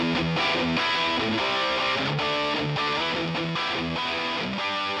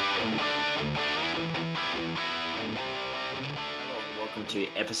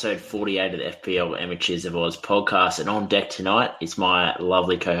episode 48 of the FPL Amateurs of Oz podcast. And on deck tonight is my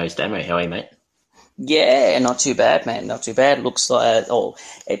lovely co-host, Damo. How are you, mate? Yeah, not too bad, man. Not too bad. Looks like,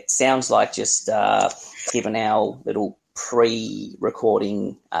 it sounds like just given our little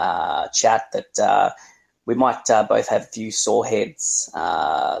pre-recording chat that we might both have a few sore heads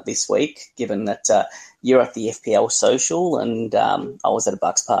this week, given that you're at the FPL social and I was at a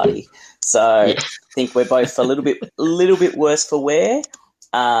Bucks party. So yeah. I think we're both a little bit worse for wear.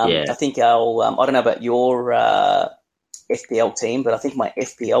 I think I'll. I don't know about your FPL team, but I think my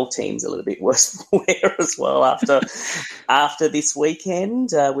FPL team's a little bit worse for wear as well after this weekend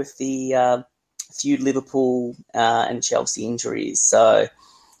with the few Liverpool and Chelsea injuries. So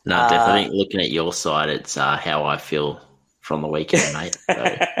no, definitely looking at your side, it's how I feel from the weekend, mate.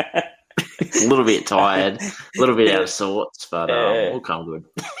 So. A little bit tired, a little bit out of sorts, but we'll come good.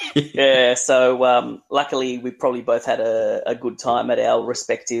 Yeah, so luckily we probably both had a good time at our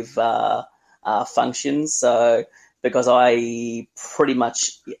respective functions. So because I pretty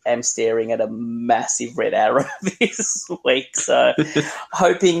much am staring at a massive red arrow this week, so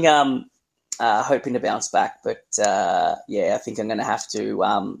hoping to bounce back. But I think I'm going to have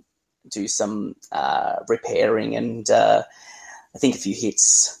to do some repairing, and I think a few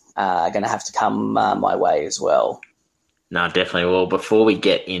hits are going to have to come my way as well. No, definitely. Well, before we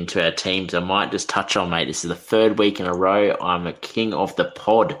get into our teams, I might just touch on, mate, this is the third week in a row I'm a king of the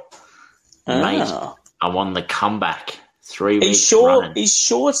pod. Mate, I'm on the comeback. 3 weeks running. Are you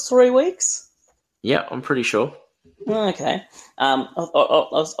sure it's 3 weeks? Yeah, I'm pretty sure. Okay. I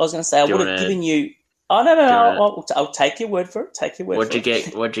was going to say, I would have given you... Oh, no. I'll take your word for it. What'd you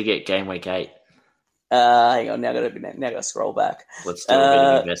get game week 8? Hang on, now I got to scroll back. Let's do a bit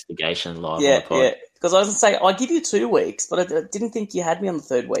of investigation live on the pod. Yeah, because I was going to say, I'll give you 2 weeks, but I didn't think you had me on the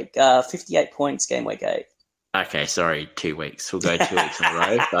third week. 58 points, game week 8. Okay, sorry, 2 weeks. We'll go 2 weeks in a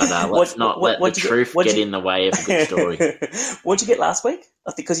row, but let's not let the truth get in the way of a good story. What'd you get last week?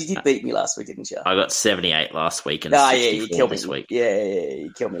 I think because you did beat me last week, didn't you? I got 78 last week and 64 you killed this me. week. Yeah,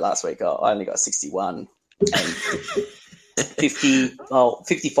 you killed me last week. I only got 61 and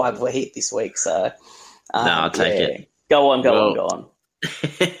 55 were hit this week, so... I'll take it. Go on.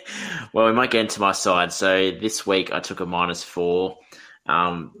 Well, we might get into my side. So this week I took a -4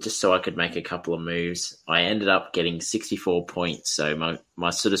 just so I could make a couple of moves. I ended up getting 64 points. So my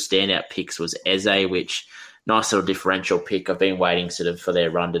sort of standout picks was Eze, which nice little differential pick. I've been waiting sort of for their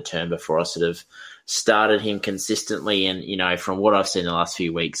run to turn before I sort of started him consistently. And, you know, from what I've seen in the last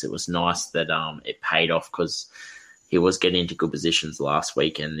few weeks, it was nice that it paid off because he was getting into good positions last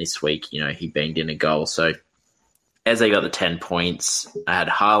week, and this week, you know, he banged in a goal. So as they got the 10 points, I had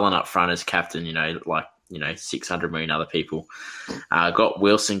Haaland up front as captain, 600 million other people. Got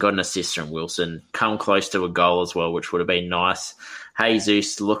Wilson, got an assist from Wilson, come close to a goal as well, which would have been nice.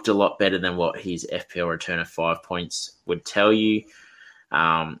 Jesus looked a lot better than what his FPL return of 5 points would tell you.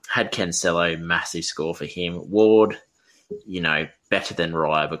 Had Cancelo, massive score for him. Ward, better than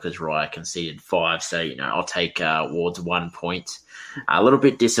Raya because Raya conceded 5. So, I'll take Ward's 1 point. A little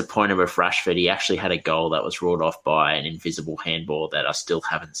bit disappointed with Rashford. He actually had a goal that was ruled off by an invisible handball that I still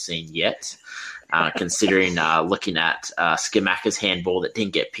haven't seen yet. Considering looking at Skamaka's handball that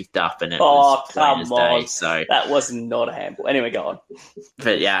didn't get picked up and it was plain as day. So that was not a handball. Anyway, go on.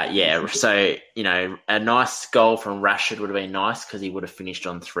 But yeah. So, a nice goal from Rashford would have been nice because he would have finished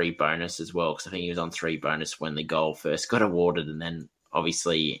on 3 bonus as well, because I think he was on 3 bonus when the goal first got awarded, and then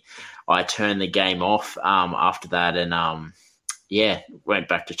obviously I turned the game off after that and went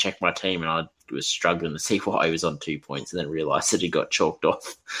back to check my team, and I was struggling to see why he was on 2 points and then realised that he got chalked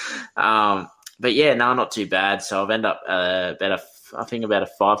off. But yeah, no, not too bad. So I've ended up about a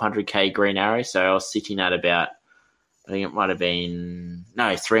 500k green arrow. So I was sitting at about, I think it might have been,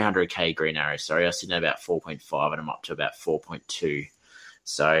 300k green arrow. Sorry, I was sitting at about 4.5 and I'm up to about 4.2.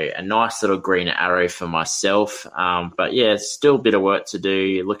 So a nice little green arrow for myself. But yeah, it's still a bit of work to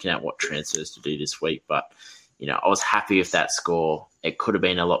do, looking at what transfers to do this week. But, I was happy with that score. It could have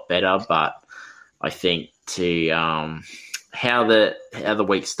been a lot better, but I think how the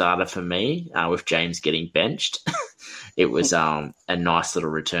week started for me with James getting benched, it was a nice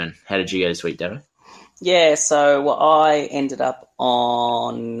little return. How did you go this week, Devon? Yeah, so I ended up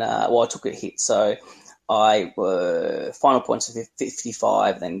on I took a hit. So I were final points of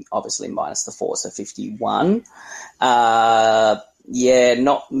 55, then obviously minus the 4, so 51.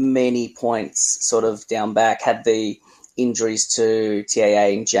 Not many points sort of down back. Had the injuries to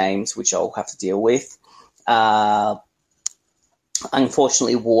TAA and James, which I'll have to deal with.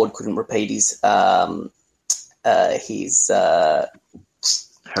 Unfortunately, Ward couldn't repeat his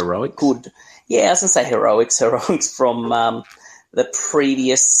heroics. Good, yeah. I was gonna say heroics from the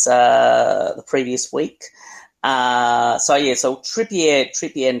previous week. So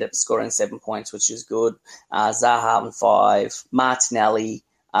Trippier ended up scoring 7 points, which is good. Zaha on 5. Martinelli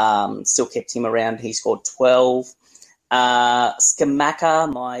still kept him around. He scored 12. Skamaka,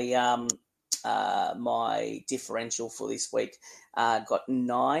 my differential for this week, got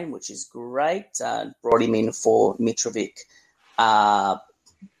 9, which is great. Brought him in for Mitrovic.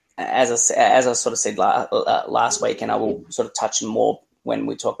 As I sort of said last week, and I will sort of touch on more when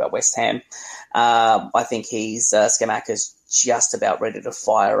we talk about West Ham, I think Skamaka's just about ready to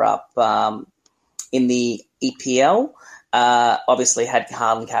fire up in the EPL. Obviously had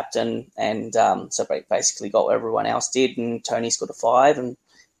Haaland captain, and so basically got what everyone else did, and Tony scored a 5, and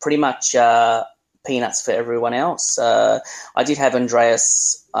pretty much peanuts for everyone else. I did have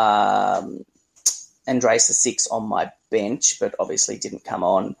Andreas a 6 on my bench, but obviously didn't come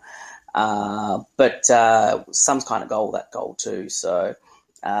on. But some kind of goal, that goal too. So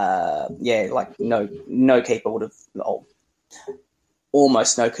like no keeper would have,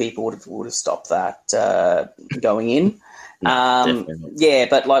 almost no keeper would have stopped that going in.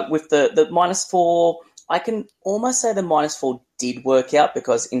 But like with the -4, I can almost say the -4 did work out,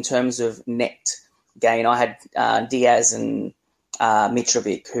 because in terms of net gain, I had Diaz and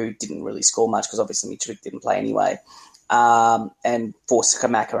Mitrovic, who didn't really score much because obviously Mitrovic didn't play anyway. And for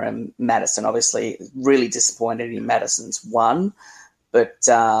Skamaka and Maddison, obviously really disappointed in Maddison's 1. But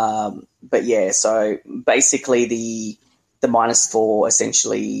yeah, so basically the -4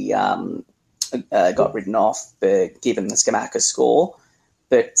 essentially got written off, given the Skamaka score.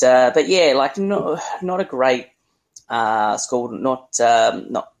 But yeah, like not a great score. Not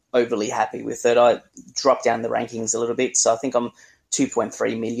overly happy with it. I dropped down the rankings a little bit, so I think I'm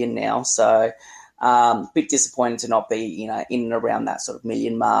 2.3 million now. So a bit disappointed to not be in and around that sort of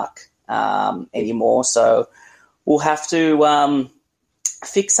million mark anymore. So we'll have to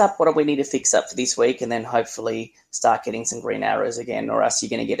fix up what we need to fix up for this week, and then hopefully start getting some green arrows again, or else you're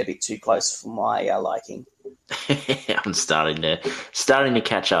going to get a bit too close for my liking. I'm starting to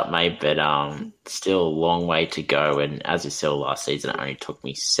catch up, mate, but still a long way to go. And as you saw last season, it only took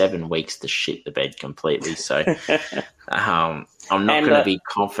me 7 weeks to shit the bed completely. So I'm not going to be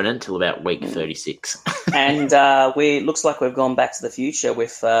confident till about week 36. And looks like we've gone back to the future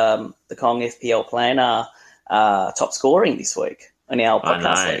with the Kong FPL Planner top scoring this week in our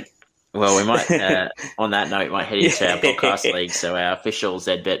podcast league. Well, we might, on that note, might head into our podcast league. So our official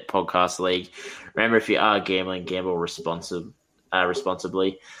ZBet podcast league. Remember, if you are gambling, gamble responsibly.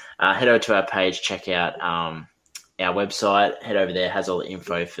 Head over to our page, check out our website. Head over there, has all the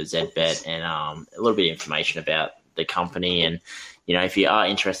info for ZBet and a little bit of information about the company. And, if you are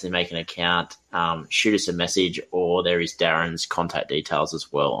interested in making an account, shoot us a message, or there is Darren's contact details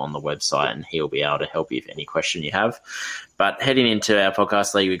as well on the website, and he'll be able to help you with any question you have. But heading into our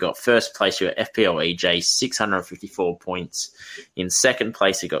podcast league, we've got first place, we've got FPL EJ, 654 points. In second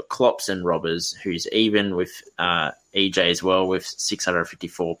place, we've got Klops and Robbers, who's even with EJ as well, with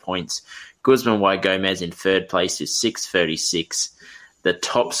 654 points. Guzman Y. Gomez in third place is 636. The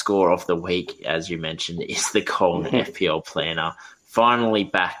top score of the week, as you mentioned, is the Colin FPL Planner. Finally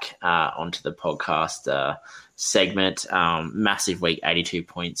back onto the podcast segment. Massive week, 82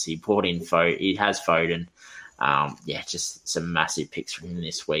 points. He brought in he has Foden. Just some massive picks from him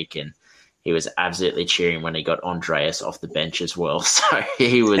this week. And he was absolutely cheering when he got Andreas off the bench as well. So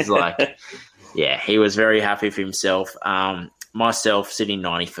he was like, he was very happy for himself. Myself sitting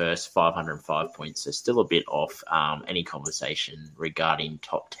 91st, 505 points, so still a bit off any conversation regarding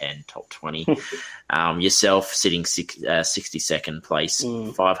top 10, top 20. Yourself sitting 62nd place,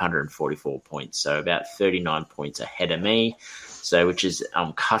 544 points, so about 39 points ahead of me, so which is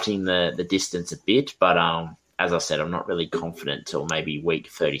cutting the distance a bit, but as I said, I'm not really confident till maybe week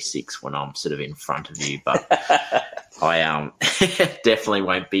 36 when I'm sort of in front of you, but I definitely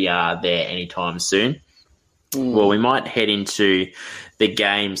won't be there anytime soon. Well, we might head into the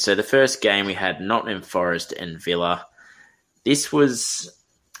game. So the first game we had Nottingham Forest and Villa. It was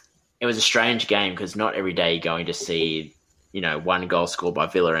a strange game because not every day you're going to see, one goal scored by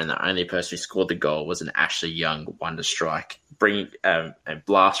Villa, and the only person who scored the goal was an Ashley Young wonder strike, bringing a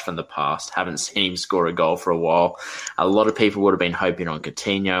blast from the past. Haven't seen him score a goal for a while. A lot of people would have been hoping on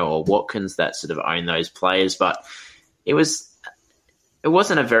Coutinho or Watkins that sort of own those players, but it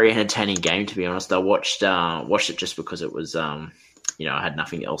wasn't a very entertaining game, to be honest. I watched it just because it was, I had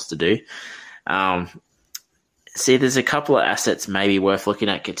nothing else to do. There's a couple of assets maybe worth looking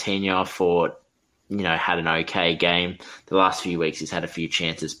at. Coutinho, I thought, had an okay game. The last few weeks he's had a few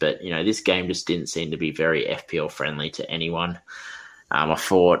chances, but, this game just didn't seem to be very FPL friendly to anyone. I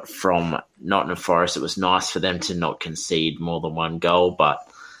thought from Nottingham Forest it was nice for them to not concede more than one goal, but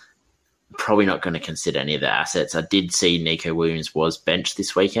probably not going to consider any of the assets. I did see Nico Williams was benched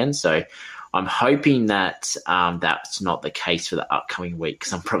this weekend, so I'm hoping that that's not the case for the upcoming week,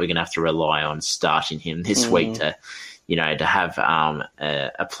 because I'm probably going to have to rely on starting him this week to have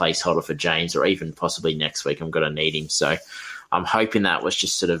a placeholder for James, or even possibly next week I'm going to need him. So I'm hoping that was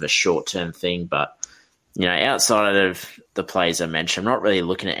just sort of a short-term thing, but outside of the players I mentioned, I'm not really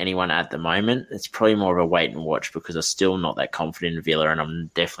looking at anyone at the moment. It's probably more of a wait and watch, because I'm still not that confident in Villa, and I'm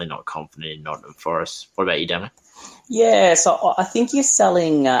definitely not confident in Nottingham Forest. What about you, Damo? Yeah, so I think you're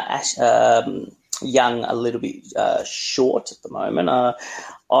selling Young a little bit short at the moment. I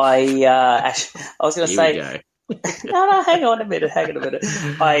was going to say, no, hang on a minute.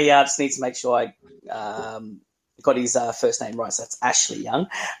 I just need to make sure I got his first name right. So that's Ashley Young.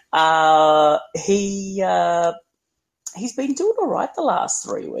 He's been doing all right the last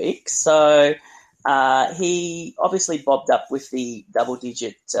 3 weeks. So he obviously bobbed up with the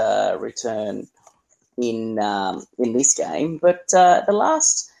double-digit return in this game, but the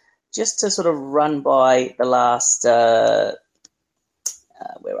last, just to sort of run by the last.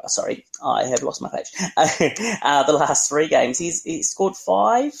 I have lost my page. The last 3 games, he's scored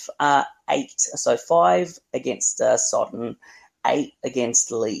 5, 8. So 5 against Sutton, 8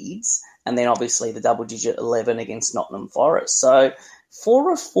 against Leeds, and then obviously the double-digit 11 against Nottingham Forest. So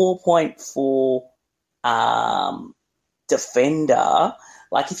for a 4.4 defender,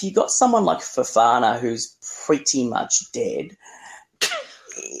 like if you got someone like Fofana who's pretty much dead,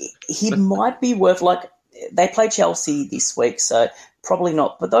 he might be worth, like, they play Chelsea this week, so probably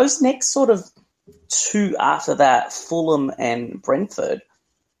not. But those next sort of 2 after that, Fulham and Brentford,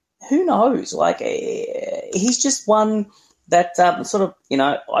 who knows? Like, he's just one that sort of,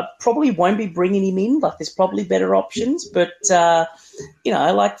 I probably won't be bringing him in. Like, there's probably better options. But,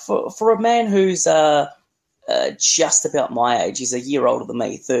 like for a man who's just about my age, he's a year older than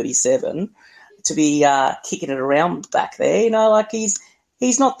me, 37, to be kicking it around back there, like he's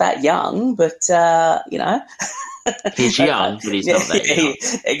not that young, but, He's young, but he's not that young.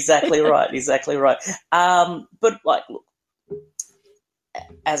 Exactly right. But, like, look,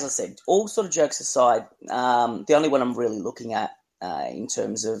 as I said, all sort of jokes aside, the only one I'm really looking at in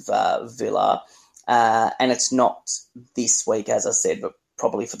terms of Villa, and it's not this week, as I said, but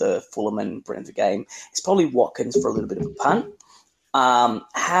probably for the Fulham and Brentford game, it's probably Watkins for a little bit of a punt.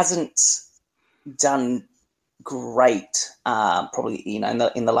 Hasn't done great, probably, in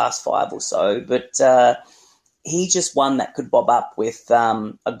the last 5 or so, but he's just one that could bob up with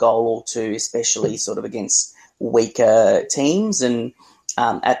a goal or 2, especially sort of against weaker teams. And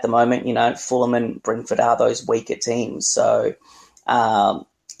at the moment, Fulham and Brentford are those weaker teams. So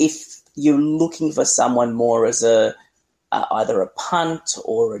if you're looking for someone more as either a punt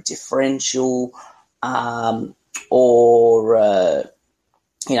or a differential, or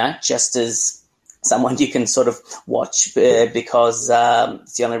just as someone you can sort of watch because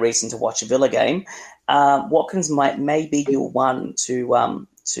it's the only reason to watch a Villa game, Watkins may be your one to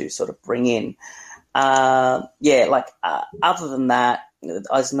sort of bring in. Other than that,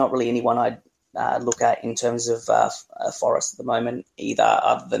 there's not really anyone I'd look at in terms of Forest at the moment either,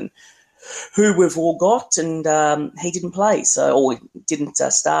 other than who we've all got, and he didn't play, or didn't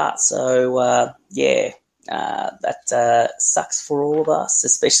start. So that sucks for all of us,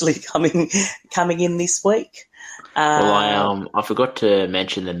 especially coming in this week. Well, I forgot to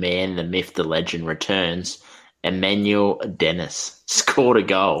mention the man, the myth, the legend returns. Emmanuel Dennis scored a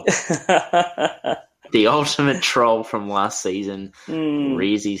goal. The ultimate troll from last season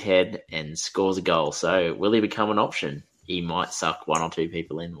rears his head and scores a goal. So will he become an option? He might suck 1 or 2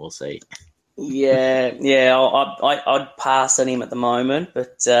 people in. We'll see. Yeah. I'd pass on him at the moment,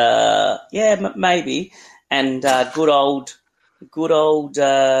 but maybe. And good old.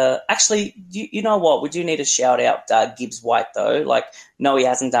 Actually, you know what? We do need to shout out Gibbs White though. Like, no, he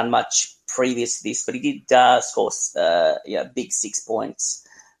hasn't done much previous to this, but he did score big 6 points.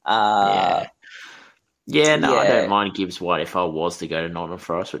 I don't mind Gibbs White if I was to go to Nottingham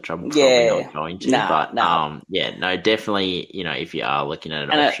Forest, which I'm probably not going to. Definitely, if you are looking at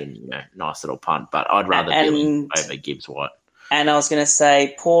an option, nice little punt. But I'd rather Billy over Gibbs White. And I was going to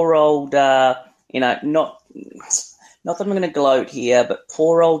say, poor old, not that I'm going to gloat here, but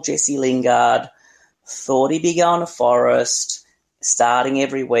poor old Jesse Lingard thought he'd be going to Forest, starting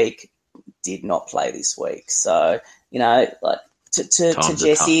every week, did not play this week. So, to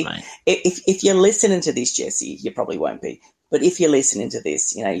Jesse, tough, if you're listening to this, Jesse, you probably won't be. But if you're listening to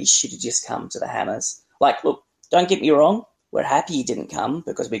this, you should have just come to the Hammers. Like, look, don't get me wrong. We're happy you didn't come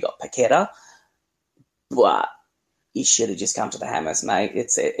because we got Paqueta. But you should have just come to the Hammers, mate.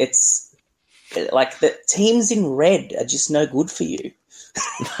 It's like the teams in red are just no good for you.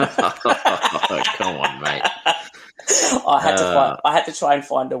 Come on, mate. I had to try and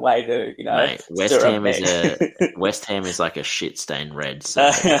find a way to, mate, West Ham is like a shit stained red,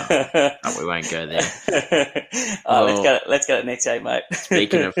 so we won't go there. Let's go to the next game, mate.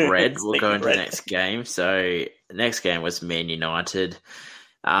 Speaking of red, we'll go into the next game. So the next game was Man United.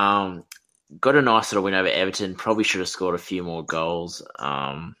 Got a nice little win over Everton. Probably should have scored a few more goals.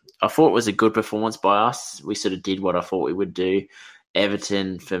 I thought it was a good performance by us. We sort of did what I thought we would do.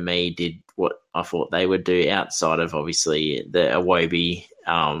 Everton, for me, did what I thought they would do outside of, obviously, the Iwobi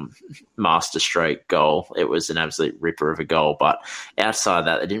masterstroke goal. It was an absolute ripper of a goal. But outside of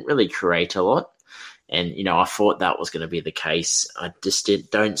that, they didn't really create a lot. And, I thought that was going to be the case. I just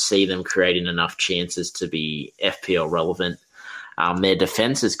don't see them creating enough chances to be FPL relevant. Their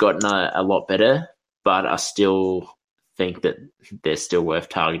defence has gotten a lot better, but I still think that they're still worth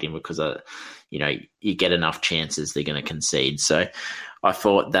targeting because, you get enough chances, they're going to concede. So I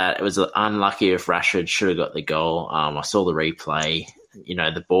thought that it was unlucky if Rashford should have got the goal. I saw the replay.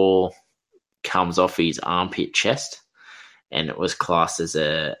 The ball comes off his armpit chest, and it was classed as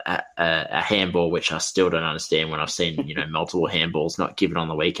a handball, which I still don't understand when I've seen, multiple handballs not given on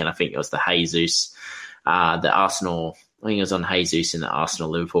the weekend. I think it was the Jesus, the Arsenal. I think it was on Jesus in the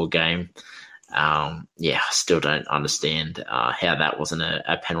Arsenal-Liverpool game. I still don't understand how that wasn't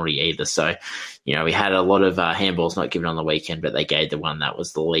a penalty either. So, we had a lot of handballs not given on the weekend, but they gave the one that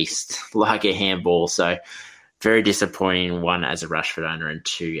was the least like a handball. So, very disappointing, one as a Rashford owner and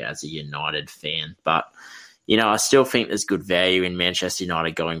two as a United fan. But, I still think there's good value in Manchester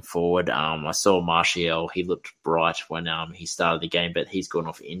United going forward. I saw Martial. He looked bright when he started the game, but he's gone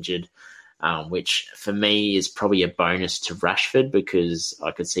off injured. Which for me is probably a bonus to Rashford because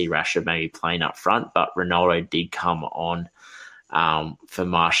I could see Rashford maybe playing up front, but Ronaldo did come on for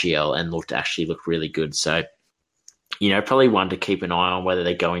Martial and looked really good. So, probably one to keep an eye on whether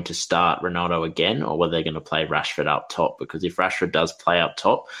they're going to start Ronaldo again or whether they're going to play Rashford up top, because if Rashford does play up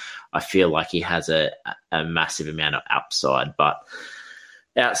top, I feel like he has a massive amount of upside. But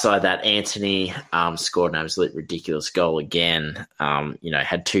outside that, Antony scored an absolute ridiculous goal again.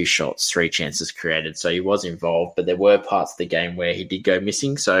 Had 2 shots, 3 chances created, so he was involved. But there were parts of the game where he did go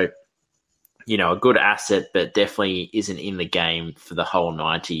missing. So, a good asset, but definitely isn't in the game for the whole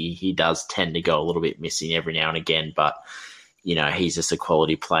 90. He does tend to go a little bit missing every now and again, but, he's just a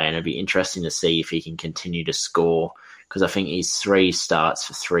quality player, and it'd be interesting to see if he can continue to score, because I think he's 3 starts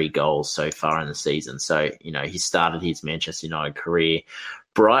for 3 goals so far in the season. So, he started his Manchester United career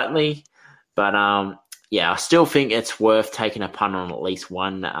brightly, but I still think it's worth taking a punt on at least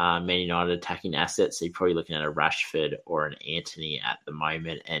one Man United attacking asset. So you're probably looking at a Rashford or an Antony at the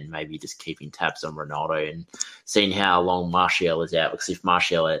moment, and maybe just keeping tabs on Ronaldo and seeing how long Martial is out. Because if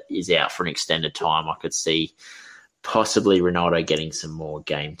Martial is out for an extended time, I could see possibly Ronaldo getting some more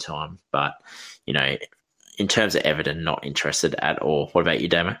game time. But in terms of Everton, not interested at all. What about you,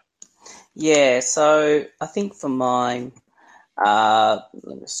 Damo? Yeah, so I think for mine, let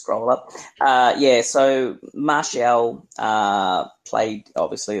me scroll up. So Martial only played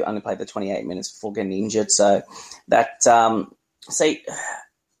the 28 minutes before getting injured. So that, are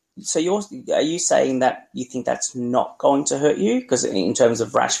you saying that you think that's not going to hurt you? Because in terms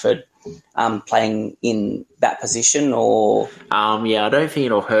of Rashford playing in that position, or I don't think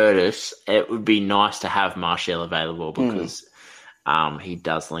it'll hurt us. It would be nice to have Martial available because he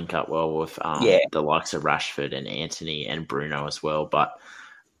does link up well with the likes of Rashford and Antony and Bruno as well. But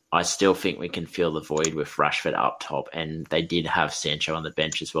I still think we can fill the void with Rashford up top, and they did have Sancho on the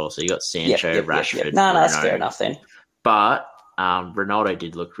bench as well. So you got Sancho, Rashford. No, that's fair enough then. But Ronaldo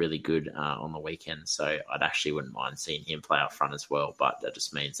did look really good on the weekend, so I'd actually wouldn't mind seeing him play up front as well. But that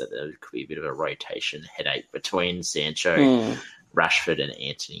just means that there could be a bit of a rotation headache between Sancho, Rashford, and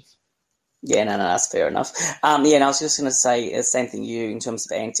Antony. Yeah, no, that's fair enough. And I was just going to say the same thing you in terms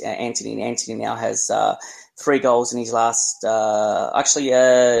of Antony. Antony now has 3 goals in his last. What's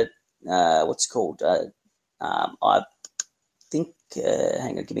it called? I think.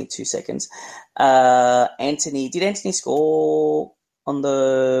 Hang on, give me 2 seconds. Did Antony score on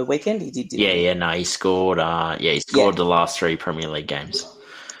the weekend? He did. He scored. He scored the last 3 Premier League games.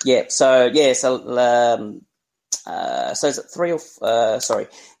 Yeah. So is it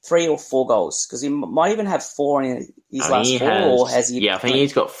 3 or 4 goals? Because he might even have 4 in his last 4, or has he? Yeah, I think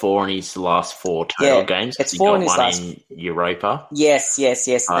he's got 4 in his last 4 total games. It's 4 in his last. In Europa. Yes.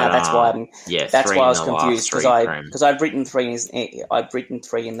 That's why I was confused because I've written 3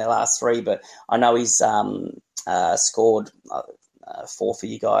 in the last 3, but I know he's scored 4 for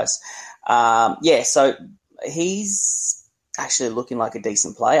you guys. So he's actually looking like a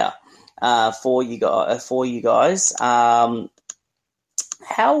decent player for you guys.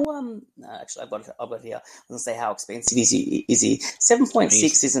 How no, actually I've got it here. I was gonna say how expensive is he?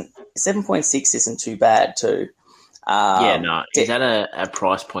 7.6 isn't too bad too. He's at a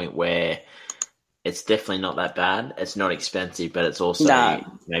price point where it's definitely not that bad. It's not expensive, but it's also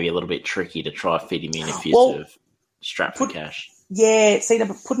maybe a little bit tricky to try fit him in if you're sort of strapped for cash. Yeah, see,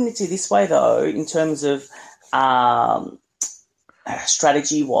 but putting it to you this way though, in terms of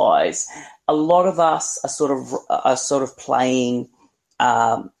strategy wise, a lot of us are sort of playing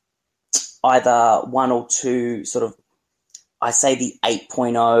either one or two sort of, I say the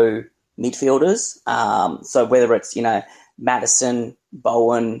 8.0 midfielders. So whether it's, Madison,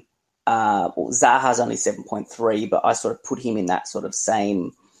 Bowen, Zaha's only 7.3, but I sort of put him in that sort of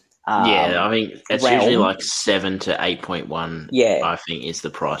same I think it's realm. Usually like 7 to 8.1, I think, is the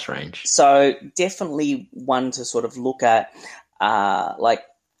price range. So definitely one to sort of look at.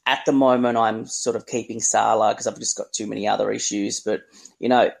 At the moment, I'm sort of keeping Salah because I've just got too many other issues. But,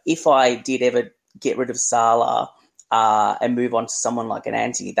 if I did ever get rid of Salah and move on to someone like an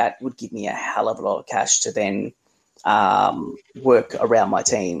Antony, that would give me a hell of a lot of cash to then work around my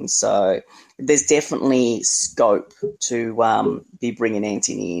team. So there's definitely scope to be bringing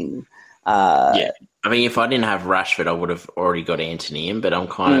Antony in. I mean, if I didn't have Rashford, I would have already got Antony in, but I'm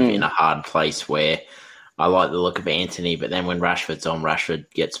kind of in a hard place where I like the look of Antony, but then when Rashford's on,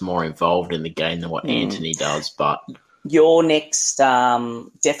 Rashford gets more involved in the game than what Antony does. But your next,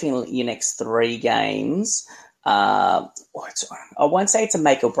 definitely your next 3 games, I won't say it's a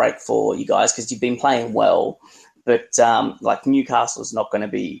make or break for you guys because you've been playing well, but Newcastle's not going to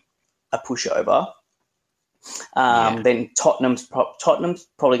be a pushover. Then Tottenham's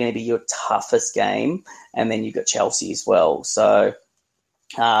probably going to be your toughest game, and then you've got Chelsea as well. So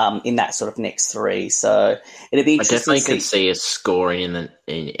in that sort of next 3, so it'd be interesting. I definitely could see us scoring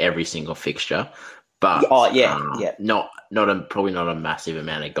in every single fixture, but probably not a massive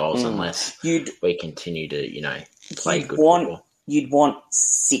amount of goals unless we continue to play good football. You'd want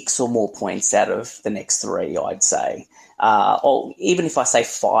 6 or more points out of the next 3, I'd say. Or even if I say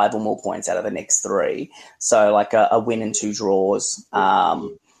 5 or more points out of the next 3, so like a win and 2 draws, or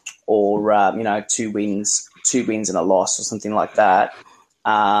 2 wins and a loss, or something like that.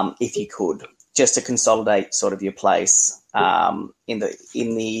 If you could, just to consolidate sort of your place on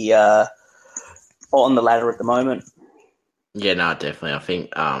the ladder at the moment. Yeah, no, definitely. I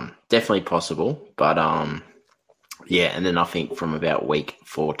think definitely possible, but and then I think from about week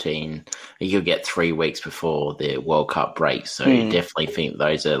 14, you'll get 3 weeks before the World Cup break. So definitely think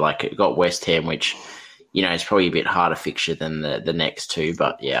those are you've got West Ham, which, it's probably a bit harder fixture than the next 2.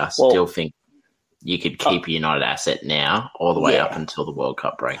 But I still think you could keep a United asset now all the way up until the World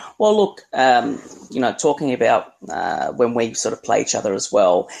Cup break. Well, look, talking about when we sort of play each other as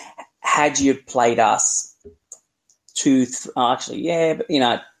well, had you played us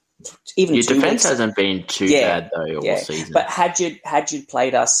even your 2 defense weeks, hasn't been too bad though all season. But had you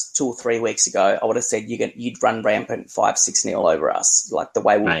played us 2 or 3 weeks ago, I would have said you'd run rampant 5-6-0 over us, like the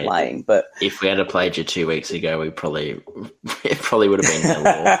way we were playing. But if we had played you 2 weeks ago, it probably would have been nil.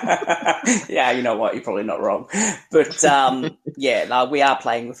 Yeah, you know what? You're probably not wrong. But we are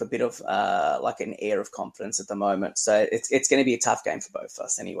playing with a bit of an air of confidence at the moment. So it's going to be a tough game for both of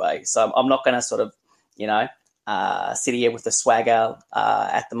us anyway. So I'm not going to sort of sit here with the swagger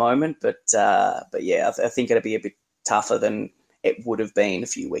at the moment, but I think it'll be a bit tougher than it would have been a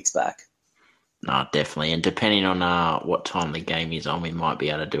few weeks back. No, definitely, and depending on what time the game is on, we might be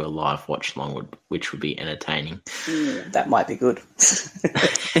able to do a live watch along, which would be entertaining. That might be good.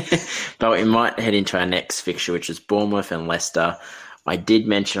 But we might head into our next fixture, which is Bournemouth and Leicester. I did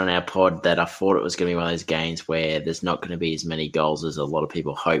mention on our pod that I thought it was going to be one of those games where there's not going to be as many goals as a lot of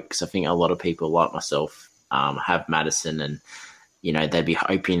people hope, because I think a lot of people like myself have Madison, and they'd be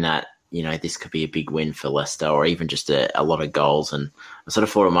hoping that this could be a big win for Leicester, or even just a lot of goals. And I sort of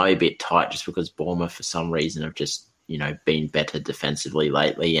thought it might be a bit tight just because Bournemouth for some reason have just been better defensively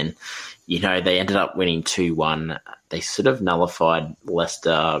lately, and they ended up winning 2-1. They sort of nullified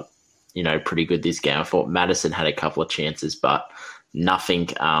Leicester pretty good this game. I thought Madison had a couple of chances, but nothing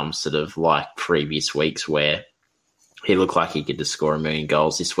sort of like previous weeks where he looked like he could just score 1 million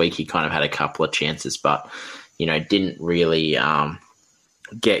goals. This week he kind of had a couple of chances, but, didn't really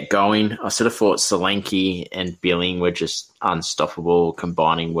get going. I sort of thought Solanke and Billing were just unstoppable,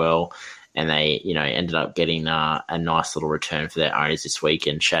 combining well, and they, ended up getting a nice little return for their owners this week.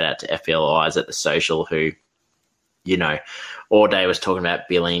 And shout out to FPL Eyes at the social who, all day was talking about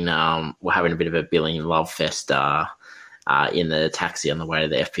Billing. We're having a bit of a Billing love fest in the taxi on the way to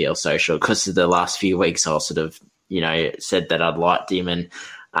the FPL social, because of the last few weeks I sort of, said that I'd liked him, and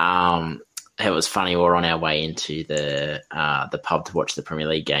it was funny. We were on our way into the pub to watch the Premier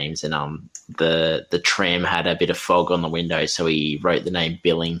League games, and the tram had a bit of fog on the window, so he wrote the name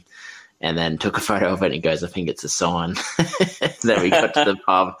Billing and then took a photo of it and he goes, I think it's a sign. Then we got to the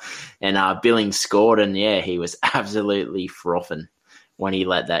pub and Billing scored, and he was absolutely frothing when he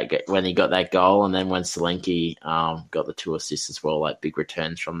got that goal, and then when Solanke got the 2 assists as well, like big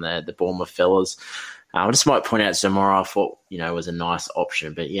returns from the Bournemouth fellas. I just might point out some more I thought, was a nice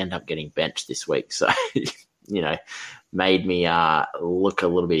option, but he ended up getting benched this week. So, made me look a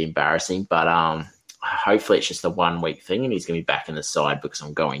little bit embarrassing. But hopefully it's just a 1 week thing and he's going to be back in the side, because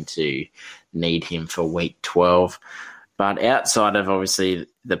I'm going to need him for week 12. But outside of, obviously,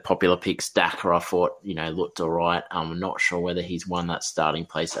 the popular picks, Daka, I thought, looked all right. I'm not sure whether he's won that starting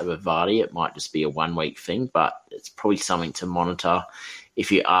place over Vardy. It might just be a 1 week thing, but it's probably something to monitor if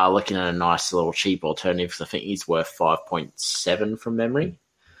you are looking at a nice little cheap alternative, because I think he's worth 5.7 from memory.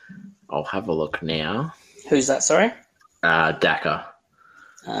 I'll have a look now. Who's that, sorry? Daka.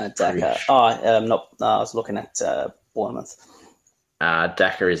 Daka. I was looking at Bournemouth.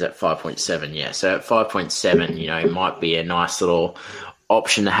 Daka is at 5.7, yeah. So at 5.7, it might be a nice little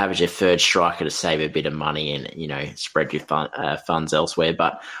option to have as your third striker to save a bit of money and, spread your funds elsewhere.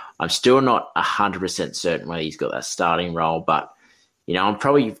 But I'm still not 100% certain whether he's got that starting role, but I'm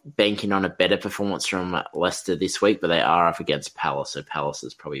probably banking on a better performance from Leicester this week, but they are up against Palace, so Palace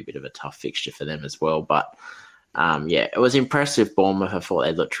is probably a bit of a tough fixture for them as well. But, it was impressive. Bournemouth, I thought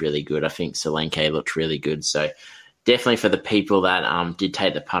they looked really good. I think Solanke looked really good. So definitely for the people that did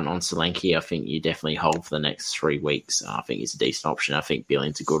take the punt on Solanke, I think you definitely hold for the next 3 weeks. I think he's a decent option. I think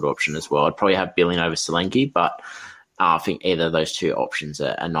Billing's a good option as well. I'd probably have Billing over Solanke, but I think either of those two options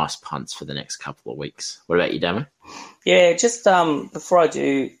are nice punts for the next couple of weeks. What about you, Damo? Yeah, just before I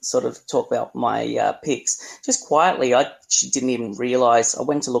do sort of talk about my picks, just quietly, I didn't even realise, I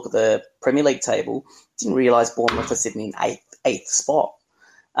went to look at the Premier League table, didn't realise Bournemouth are sitting in eighth spot.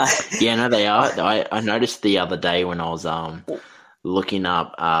 Yeah, no, they are. I noticed the other day when I was looking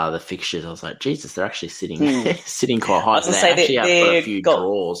up the fixtures, I was like, Jesus, they're actually sitting sitting quite high. They actually have got a few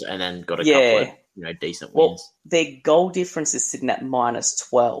draws and then got a couple of decent wins. Their goal difference is sitting at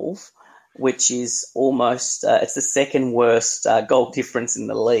 -12, which is almost it's the second worst goal difference in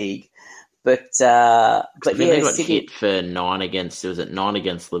the league. But they got hit for 9 against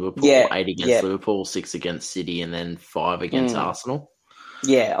Liverpool, 8 against Liverpool, 6 against City, and then 5 against Arsenal.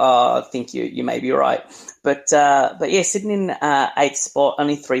 Yeah, I think you may be right. But sitting in 8th spot,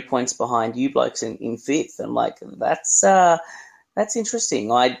 only 3 points behind you blokes in 5th. I'm like, that's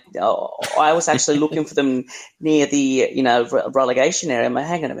interesting. I was actually looking for them near the relegation area. I'm like,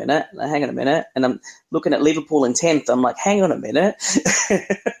 hang on a minute, and I'm looking at Liverpool in 10th. I'm like, hang on a minute.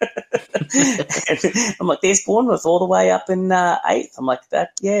 I'm like, there's Bournemouth all the way up in 8th. I'm like,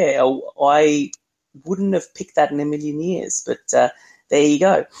 that. Yeah, I wouldn't have picked that in a million years, but there you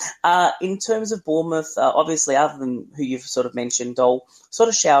go. In terms of Bournemouth, obviously, other than who you've sort of mentioned, I'll sort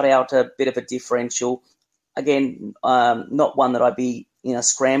of shout out a bit of a differential. Again, not one that I'd be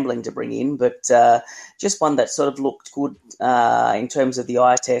scrambling to bring in, but just one that sort of looked good in terms of the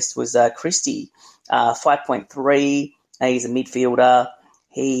eye test was Christie, 5.3. He's a midfielder.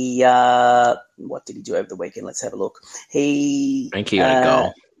 He what did he do over the weekend? Let's have a look. I think he got a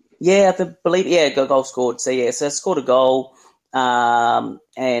goal. Yeah, I believe. Yeah, goal scored. So scored a goal. So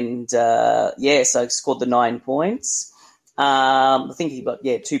scored the 9 points. I think he got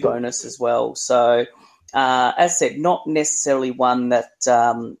 2 bonus as well. So. As I said, not necessarily one that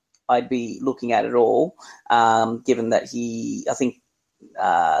I'd be looking at all, given that I think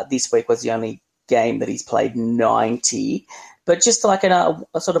this week was the only game that he's played 90. But just like a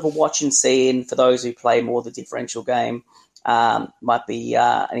sort of a watch and see, and for those who play more the differential game, might be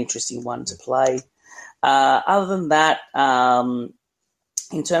an interesting one to play. Other than that,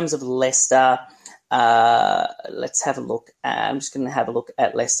 in terms of Leicester, let's have a look. I'm just going to have a look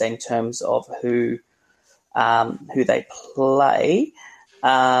at Leicester in terms of who they play.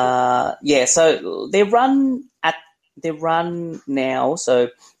 So their run now, so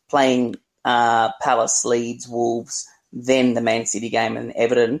playing Palace, Leeds, Wolves, then the Man City game and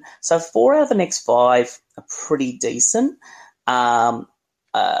Everton. So 4 out of the next 5 are pretty decent. I'm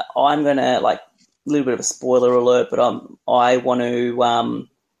going to, a little bit of a spoiler alert, but I want to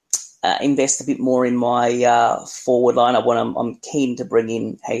invest a bit more in my forward line. I'm keen to bring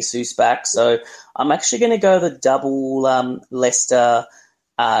in Jesus back, so I'm actually going to go the double Leicester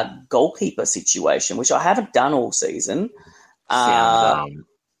goalkeeper situation, which I haven't done all season.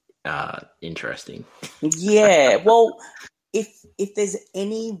 interesting. Yeah, well, if there's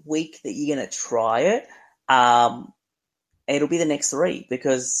any week that you're going to try it, it'll be the next three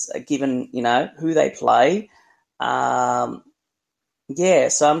because given who they play, yeah.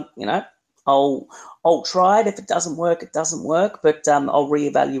 So I'll try it. If it doesn't work, it doesn't work. But I'll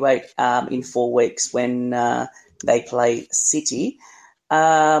reevaluate in 4 weeks when they play City.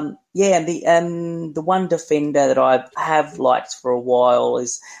 Yeah, and the one defender that I have liked for a while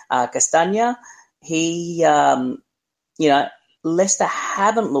is Castagna. He, Leicester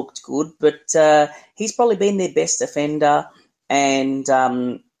haven't looked good, but he's probably been their best defender, and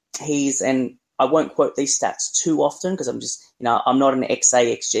and I won't quote these stats too often because I'm not an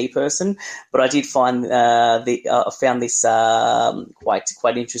XA/XG person, but I did find I found this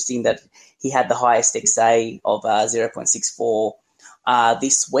quite interesting that he had the highest XA of 0.64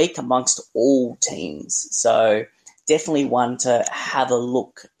 this week amongst all teams. So definitely one to have a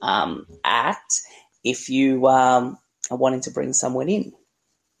look at if you are wanting to bring someone in.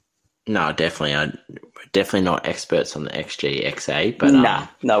 No, definitely. Definitely not experts on the XG, XA, but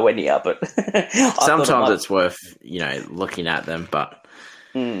nowhere near. But sometimes it's worth looking at them. But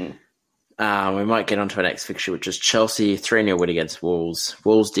we might get onto our next fixture, which is Chelsea 3-0 win against Wolves.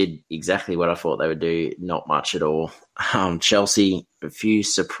 Wolves did exactly what I thought they would do, not much at all. Chelsea, a few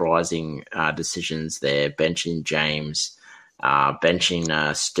surprising decisions there, benching James,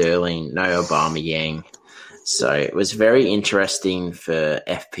 benching Sterling, no Aubameyang. So it was very interesting for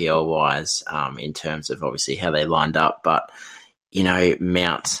FPL-wise in terms of obviously how they lined up. But,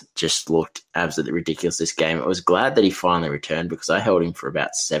 Mount just looked absolutely ridiculous this game. I was glad that he finally returned because I held him for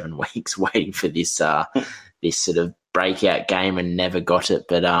about 7 weeks waiting for this this sort of breakout game and never got it.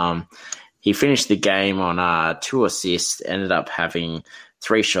 But he finished the game on 2 assists, ended up having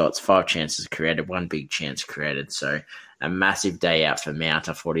 3 shots, 5 chances created, 1 big chance created. So a massive day out for Mount.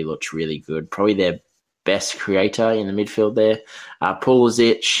 I thought he looked really good. Probably their best creator in the midfield there.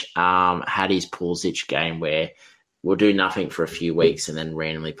 Pulisic had his Pulisic game where we'll do nothing for a few weeks and then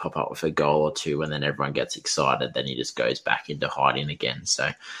randomly pop up with a goal or two and then everyone gets excited. Then he just goes back into hiding again. So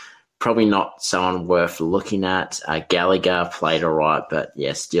probably not someone worth looking at. Gallagher played all right, but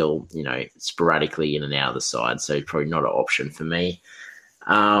yeah, still, sporadically in and out of the side. So probably not an option for me.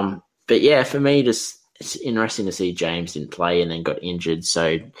 But yeah, for me, just it's interesting to see James didn't play and then got injured.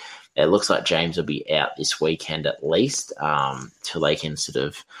 So it looks like James will be out this weekend at least till they can sort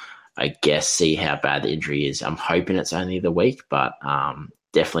of, I guess, see how bad the injury is. I'm hoping it's only the week, but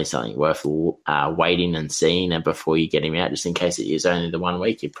definitely something worth waiting and seeing and before you get him out, just in case it is only the 1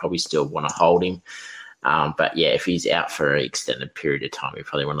 week. You'd probably still want to hold him. But yeah, if he's out for an extended period of time, you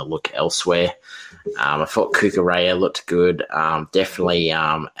probably want to look elsewhere. I thought Cucurella looked good. Definitely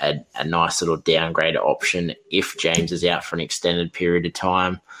a nice little downgrade option if James is out for an extended period of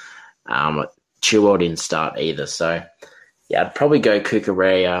time. Chilwell didn't start either, so yeah, I'd probably go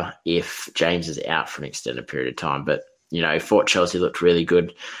Cucurella if James is out for an extended period of time. But thought Chelsea looked really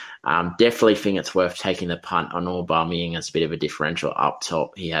good. Definitely think it's worth taking the punt on Aubameyang as a bit of a differential up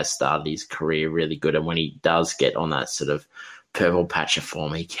top. He has started his career really good, and when he does get on that sort of purple patch of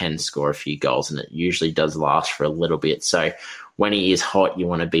form, he can score a few goals, and it usually does last for a little bit. So when he is hot, you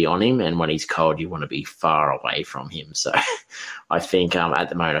want to be on him, and when he's cold, you want to be far away from him. So I think at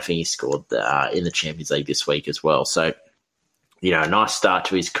the moment, I think he scored in the Champions League this week as well. So, a nice start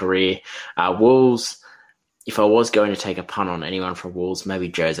to his career. Wolves, if I was going to take a punt on anyone from Wolves,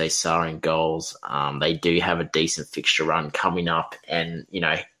 maybe Jose Sarr in goals. They do have a decent fixture run coming up, and,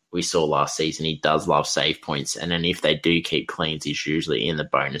 we saw last season he does love save points, and then if they do keep cleans, he's usually in the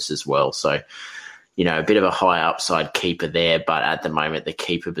bonus as well. So, a bit of a high upside keeper there, but at the moment the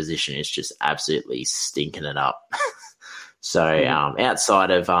keeper position is just absolutely stinking it up. So outside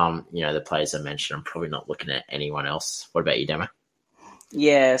of the players I mentioned, I'm probably not looking at anyone else. What about you, Demo?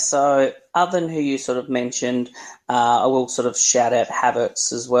 Yeah, so other than who you sort of mentioned, I will sort of shout out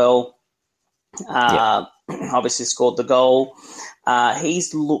Havertz as well. Obviously scored the goal.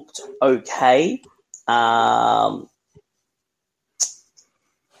 He's looked okay.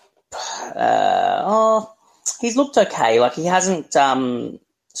 He's looked okay. Like, he hasn't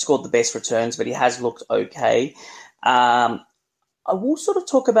scored the best returns, but he has looked okay. I will sort of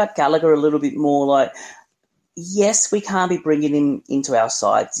talk about Gallagher a little bit more. Like, yes, we can't be bringing him into our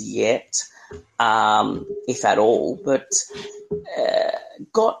sides yet, if at all, but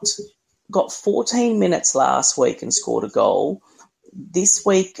got 14 minutes last week and scored a goal. This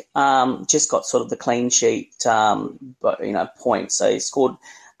week, just got sort of the clean sheet, points. So he scored,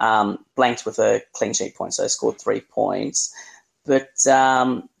 blanked with a clean sheet point, so he scored 3 points, but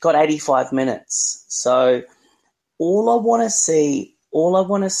got 85 minutes. So all I want to see all I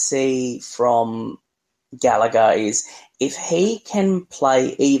want to see from Gallagher is if he can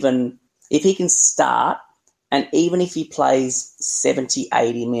play if he can start, and even if he plays 70,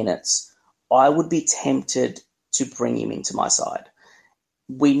 80 minutes, I would be tempted to bring him into my side.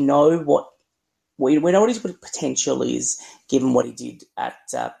 We know what his potential is, given what he did at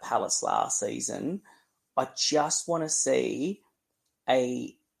Palace last season. I just want to see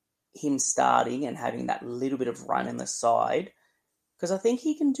him starting and having that little bit of run in the side, because I think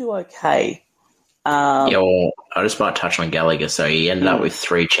he can do okay. Well, I just might touch on Gallagher. So he ended up with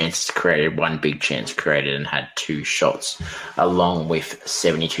 3 chances created, 1 big chance created, and had 2 shots, along with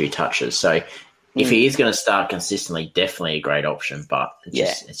 72 touches. So if he is going to start consistently, definitely a great option. But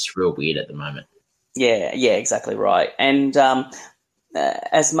it's real weird at the moment. Yeah, exactly right. And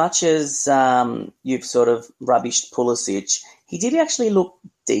as much as you've sort of rubbished Pulisic, he did actually look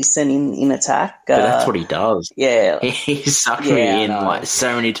decent in attack. But that's what he does. Yeah. He sucked me in like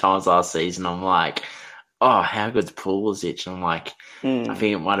so many times last season. I'm like, oh, how good's Pulisic? I'm like, I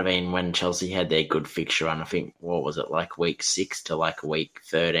think it might have been when Chelsea had their good fixture run. I think, what was it, like week 6 to like week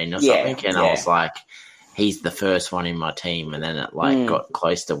 13 or something? And I was like, he's the first one in my team. And then it got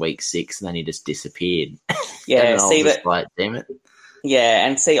close to week 6 and then he just disappeared. Yeah, and I was just like, damn it. Yeah,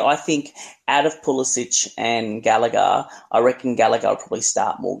 and see, I think out of Pulisic and Gallagher, I reckon Gallagher will probably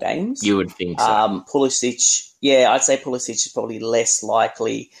start more games. You would think so. Pulisic, I'd say Pulisic is probably less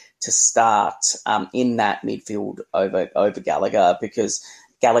likely to start in that midfield over Gallagher, because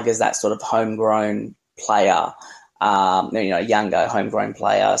Gallagher's that sort of homegrown player, younger homegrown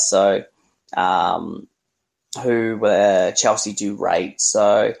player, so who Chelsea do rate.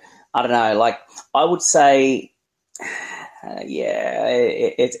 So I don't know, like I would say.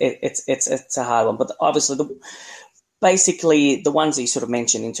 It's a hard one, but obviously, basically the ones that you sort of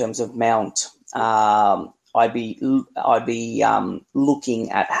mentioned in terms of Mount, I'd be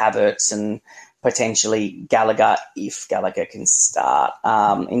looking at Havertz and potentially Gallagher if Gallagher can start.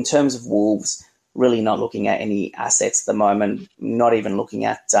 In terms of Wolves, really not looking at any assets at the moment. Not even looking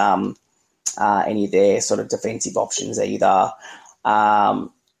at any of their sort of defensive options either.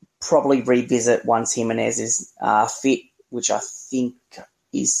 Probably revisit once Jimenez is fit, which I think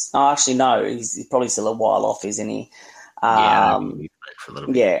is... Oh, actually, no, he's probably still a while off, isn't he? We played for a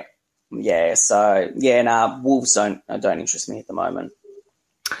little bit. Yeah. So, Wolves don't interest me at the moment.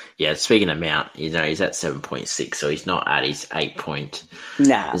 Yeah, speaking of Mount, he's at 7.6, so he's not at his 8.0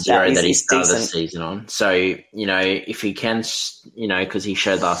 that he started the season on. So, if he can, because he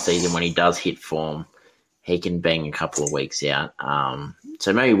showed last season when he does hit form, he can bang a couple of weeks out.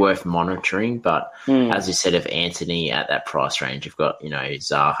 So maybe worth monitoring. But as you said, if Anthony at that price range, you've got,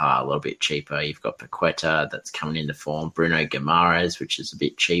 Zaha a little bit cheaper. You've got Paqueta that's coming into form. Bruno Guimaraes, which is a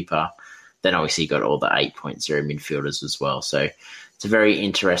bit cheaper. Then obviously you've got all the 8.0 midfielders as well. So it's a very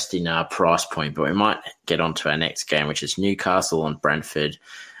interesting price point. But we might get on to our next game, which is Newcastle and Brentford.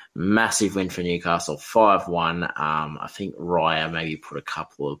 Massive win for Newcastle, 5-1. I think Raya maybe put a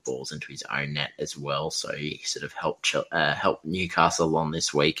couple of balls into his own net as well, so he sort of helped Newcastle along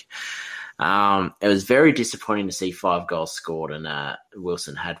this week. It was very disappointing to see 5 goals scored, and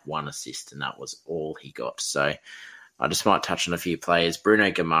Wilson had 1 assist, and that was all he got. So I just might touch on a few players.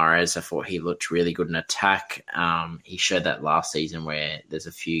 Bruno Guimaraes, I thought he looked really good in attack. He showed that last season where there's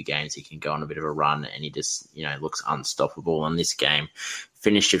a few games he can go on a bit of a run and he just, looks unstoppable. In this game,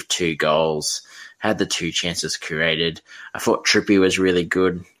 finished with 2 goals, had the 2 chances created. I thought Trippier was really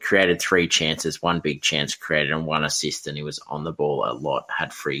good, created 3 chances, 1 big chance created and 1 assist, and he was on the ball a lot,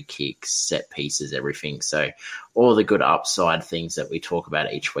 had free kicks, set pieces, everything. So all the good upside things that we talk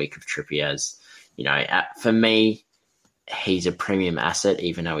about each week of Trippier as, for me, he's a premium asset,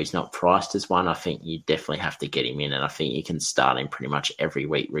 even though he's not priced as one. I think you definitely have to get him in, and I think you can start him pretty much every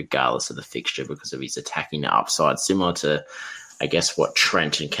week, regardless of the fixture, because of his attacking upside, similar to, I guess, what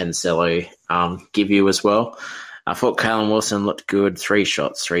Trent and Cancelo give you as well. I thought Callum Wilson looked good. 3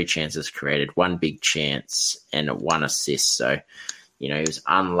 shots, 3 chances created, 1 big chance, and 1 assist. So, he was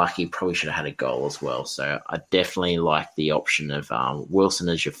unlucky. Probably should have had a goal as well. So I definitely like the option of Wilson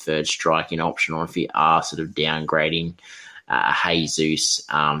as your third striking option, or if you are sort of downgrading Jesus,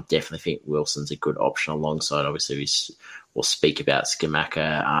 definitely think Wilson's a good option alongside. Obviously, we'll speak about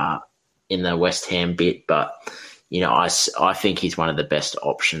Scamacca in the West Ham bit, but I think he's one of the best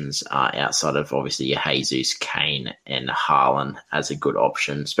options outside of obviously your Jesus, Kane, and Haaland as a good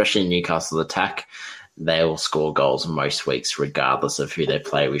option, especially in Newcastle's attack. They will score goals most weeks, regardless of who they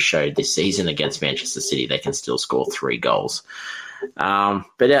play. We showed this season against Manchester City, they can still score 3 goals.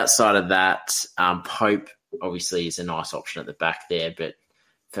 But outside of that, Pope obviously is a nice option at the back there, but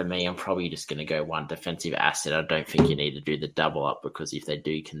for me, I'm probably just going to go one defensive asset. I don't think you need to do the double up because if they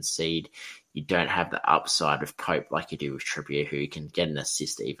do concede, you don't have the upside of Pope like you do with Trippier, who can get an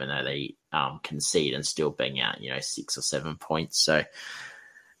assist even though they concede and still bang out, 6 or 7 points. So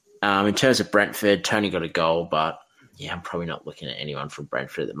in terms of Brentford, Tony got a goal, but yeah, I'm probably not looking at anyone from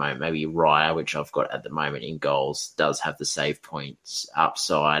Brentford at the moment. Maybe Raya, which I've got at the moment in goals, does have the save points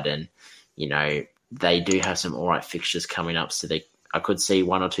upside, and they do have some all right fixtures coming up, so I could see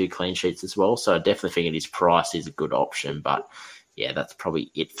 1 or 2 clean sheets as well. So I definitely think at his price is a good option. But yeah, that's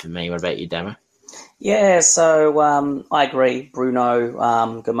probably it for me. What about you, Damo? Yeah, so I agree. Bruno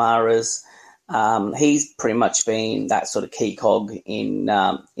Guimaraes, he's pretty much been that sort of key cog in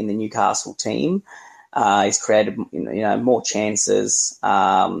the Newcastle team. He's created more chances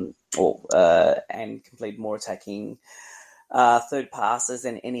and completed more attacking third passes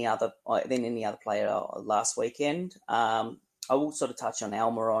than any other player last weekend. I will sort of touch on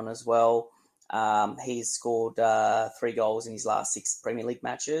Almiron as well. He's scored 3 goals in his last 6 Premier League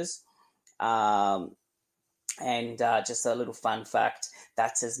matches. And just a little fun fact,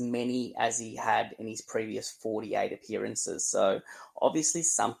 that's as many as he had in his previous 48 appearances. So obviously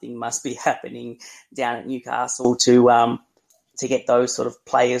something must be happening down at Newcastle to get those sort of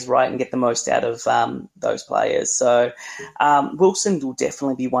players right and get the most out of those players. So Wilson will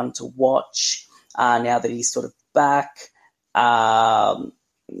definitely be one to watch now that he's sort of back. Definitely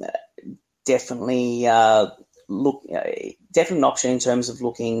definitely an option in terms of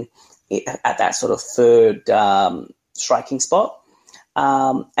looking at that sort of third striking spot.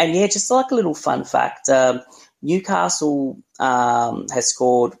 And yeah, just like a little fun fact, Newcastle has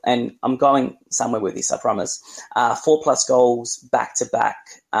scored, and I'm going somewhere with this, I promise, 4+ goals back to back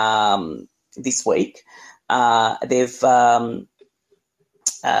this week.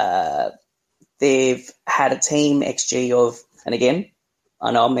 They've had a team XG of, and again,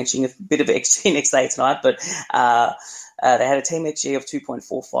 I know I'm mentioning a bit of XG next day tonight, but they had a team XG of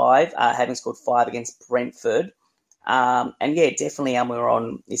 2.45, having scored 5 against Brentford. And yeah, definitely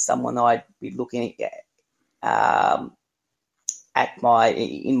Almiron is someone that I'd be looking at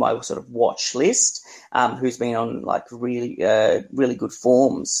in my sort of watch list, who's been on like really good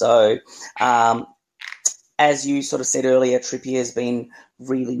form. So as you sort of said earlier, Trippier has been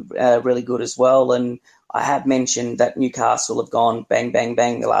really good as well. And I have mentioned that Newcastle have gone bang, bang,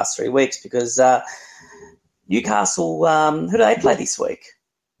 bang the last 3 weeks because Newcastle, who do they play this week?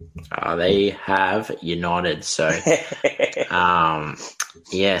 They have United. So,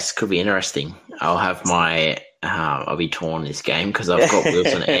 yes, could be interesting. I'll be torn this game because I've got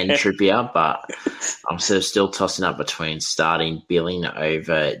Wilson and Trippier, but I'm sort of still tossing up between starting Billing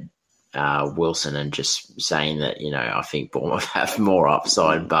over Wilson and just saying that, I think Bournemouth have more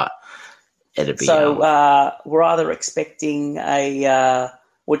upside, but it'd be... So we're either expecting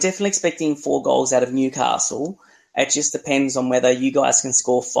we're definitely expecting 4 goals out of Newcastle. It just depends on whether you guys can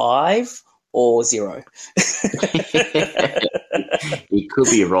score 5 or 0. You could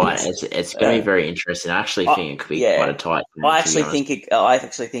be right. It's going to be very interesting. I actually think it could be quite a tight game. I actually think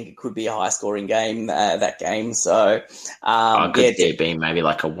it could be a high scoring game. That game. So I could see it being maybe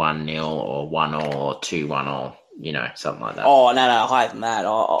like a 1-0 or 1-0 or 2-1 or something like that. Oh no, higher than that.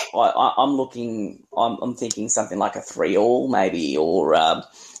 I'm thinking something like a 3-3 maybe, or I'd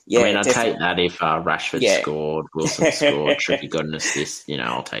take that if Rashford scored, Wilson scored, Trippier got an assist.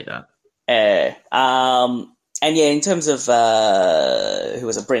 I'll take that. And yeah, in terms of who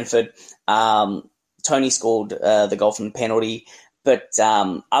was at Brentford, Tony scored the goal from the penalty, but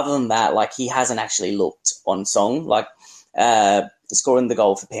other than that, like he hasn't actually looked on song, like scoring the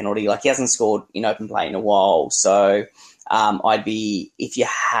goal for penalty, like he hasn't scored in open play in a while. So if you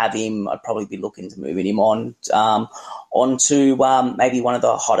have him, I'd probably be looking to moving him onto maybe one of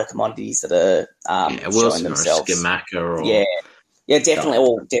the hotter commodities that are showing themselves. Or Scamacca or yeah,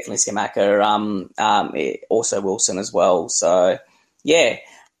 definitely, definitely Scamacca. Also Wilson as well. So yeah,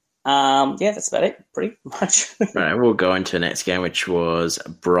 that's about it, pretty much. Right, we'll go into the next game, which was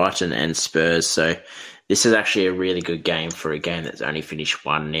Brighton and Spurs. So this is actually a really good game for a game that's only finished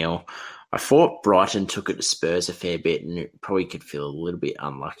 1-0. I thought Brighton took it to Spurs a fair bit and probably could feel a little bit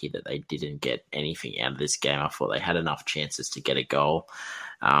unlucky that they didn't get anything out of this game. I thought they had enough chances to get a goal.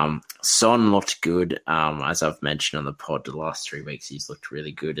 Son looked good. As I've mentioned on the pod the last 3 weeks, he's looked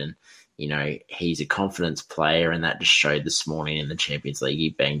really good. And, he's a confidence player, and that just showed this morning in the Champions League. He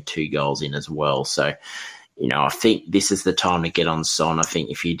banged 2 goals in as well. So, I think this is the time to get on Son. I think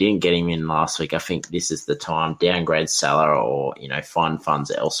if you didn't get him in last week, I think this is the time. Downgrade Salah or, find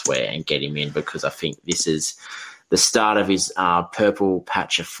funds elsewhere and get him in, because I think this is the start of his purple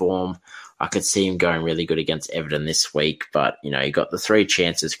patch of form. I could see him going really good against Everton this week, but, he got the 3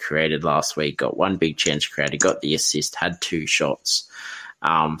 chances created last week, got 1 big chance created, got the assist, had 2 shots,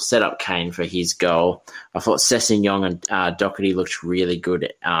 set up Kane for his goal. I thought Sessegnon and Doherty looked really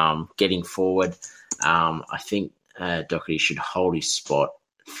good getting forward. I think Doherty should hold his spot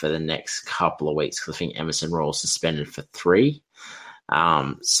for the next couple of weeks because I think Emerson Royal suspended for 3.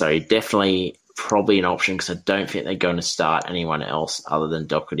 So definitely probably an option because I don't think they're going to start anyone else other than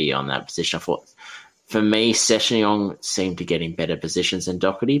Doherty on that position. I thought, for me, Sessegnon seemed to get in better positions than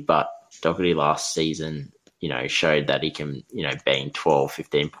Doherty, but Doherty last season, showed that he can, bang 12,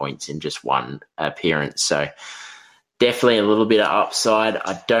 15 points in just one appearance. So definitely a little bit of upside.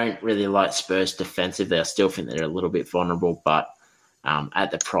 I don't really like Spurs defensively. I still think they're a little bit vulnerable, but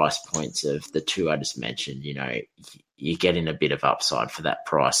at the price points of the 2 I just mentioned, you're getting a bit of upside for that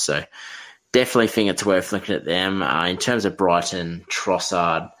price. So definitely think it's worth looking at them. In terms of Brighton,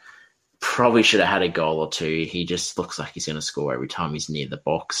 Trossard probably should have had a goal or 2. He just looks like he's going to score every time he's near the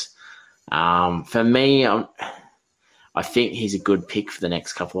box. For me, I think he's a good pick for the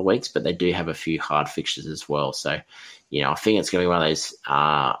next couple of weeks, but they do have a few hard fixtures as well. So, I think it's going to be one of those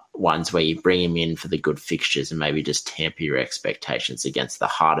ones where you bring him in for the good fixtures and maybe just tamper your expectations against the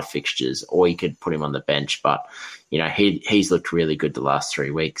harder fixtures, or you could put him on the bench. But, he's looked really good the last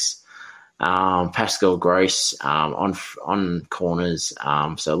 3 weeks. Pascal Gross on corners,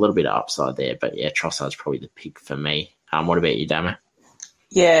 so a little bit of upside there. But, yeah, Trossard's probably the pick for me. What about you, Damo?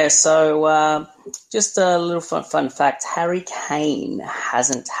 Yeah, so just a little fun fact. Harry Kane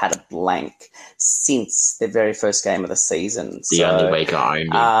hasn't had a blank since the very first game of the season. The only week I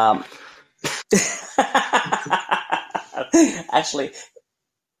owned him. Actually,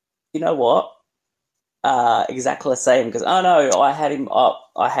 you know what? Exactly the same because, I had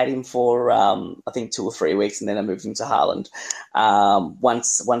him for, I think 2 or 3 weeks and then I moved him to Haaland.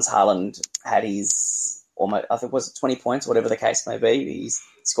 Once Haaland had his... I think was it 20 points, whatever the case may be. He's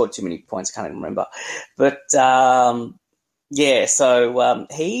scored too many points, I can't even remember. But so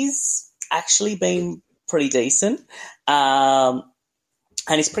he's actually been pretty decent, and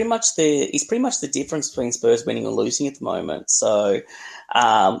he's pretty much the difference between Spurs winning and losing at the moment. So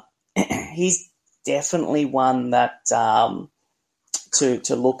he's definitely one that to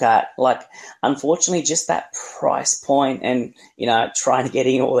look at. Like, unfortunately, just that price point and trying to get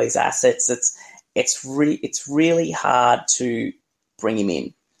in all these assets, it's really hard to bring him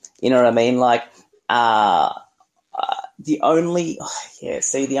in. You know what I mean? Like, the only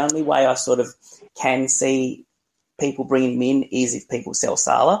way I sort of can see people bringing him in is if people sell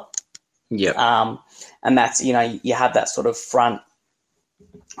Salah. Yeah. And that's, you have that sort of front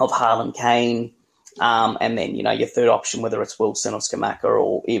of Haaland, Kane, and then, your third option, whether it's Wilson or Scamacca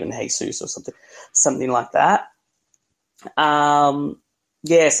or even Jesus or something like that. So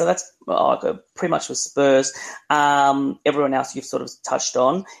that's pretty much with Spurs. Everyone else you've sort of touched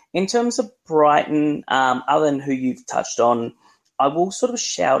on. In terms of Brighton, other than who you've touched on, I will sort of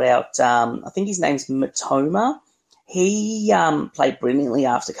shout out, I think his name's Matoma. He played brilliantly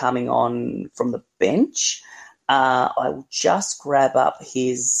after coming on from the bench. I will just grab up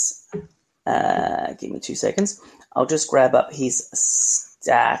his... give me 2 seconds. I'll just grab up his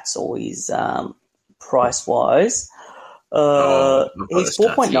stats or his price-wise. He's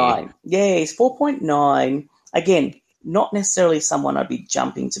 4.9. Yeah, he's 4.9. Again, not necessarily someone I'd be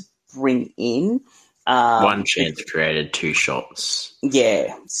jumping to bring in. 1 chance created, 2 shots.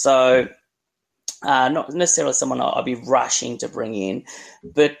 Yeah, so not necessarily someone I'd be rushing to bring in.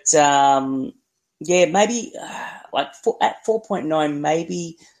 But, maybe at 4.9,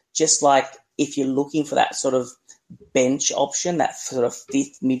 maybe just like if you're looking for that sort of bench option, that sort of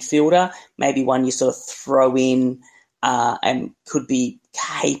fifth midfielder, maybe one you sort of throw in and could be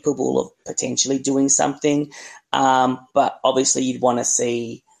capable of potentially doing something. But obviously you'd want to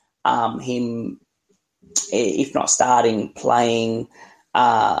see him, if not starting, playing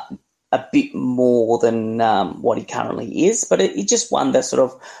a bit more than what he currently is. But it's just one that sort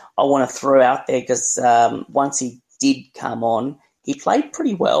of I want to throw out there because once he did come on, he played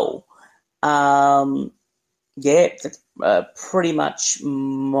pretty well. That's pretty much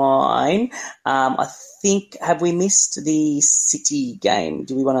mine. I think, have we missed the City game?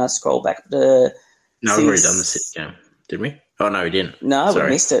 Do we want to scroll back to... No, we've already done the City game, did we? Oh, no, we didn't. No, we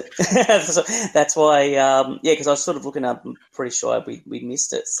missed it. That's why, because I was sort of looking up, I'm pretty sure we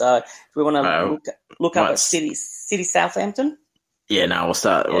missed it. So do we want to look up at City Southampton? Yeah, no,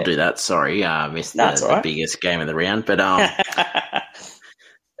 we'll do that. Sorry, missed the biggest game of the round. But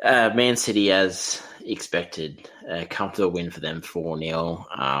Man City, as expected. A comfortable win for them,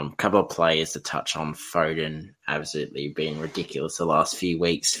 4-0. Couple of players to touch on. Foden absolutely being ridiculous the last few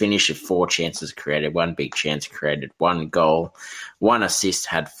weeks. Finished with 4 chances created, 1 big chance created, 1 goal, 1 assist,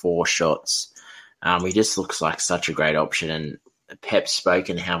 had 4 shots. He just looks like such a great option, and Pep's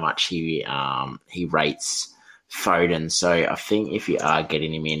spoken how much he rates Foden. So I think if you are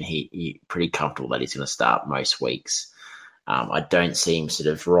getting him in, he's pretty comfortable that he's going to start most weeks. I don't see him sort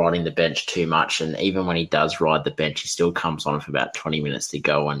of riding the bench too much, and even when he does ride the bench, he still comes on for about 20 minutes to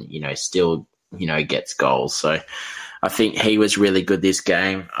go and, still, gets goals. So I think he was really good this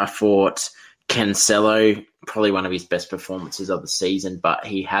game. I thought Cancelo, probably one of his best performances of the season, but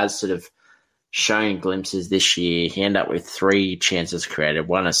he has sort of shown glimpses this year. He ended up with 3 chances created,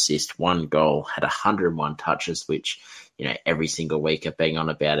 1 assist, 1 goal, had 101 touches, which, every single week of being on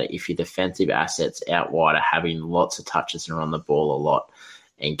about it. If your defensive assets out wide are having lots of touches and are on the ball a lot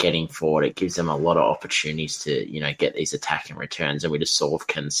and getting forward, it gives them a lot of opportunities to, get these attacking returns. And we just saw with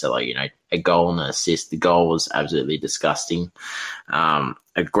Cancelo, a goal and an assist. The goal was absolutely disgusting.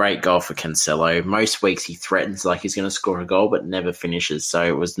 A great goal for Cancelo. Most weeks he threatens like he's going to score a goal, but never finishes. So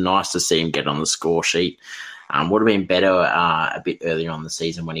it was nice to see him get on the score sheet. Would have been better a bit earlier on the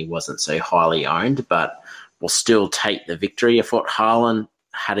season when he wasn't so highly owned, but will still take the victory. I thought Haaland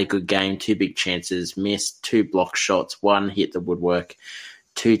had a good game, 2 big chances, missed 2 block shots, 1 hit the woodwork,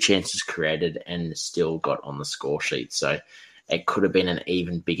 2 chances created, and still got on the score sheet. So it could have been an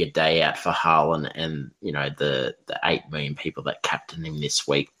even bigger day out for Haaland and, the 8 million people that captained him this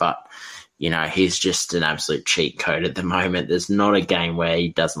week. But, he's just an absolute cheat code at the moment. There's not a game where he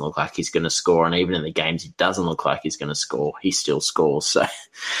doesn't look like he's going to score, and even in the games he doesn't look like he's going to score, he still scores. So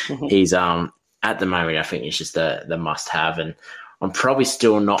he's at the moment, I think it's just the must-have, and I'm probably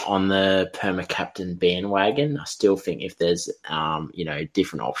still not on the perma-captain bandwagon. I still think if there's,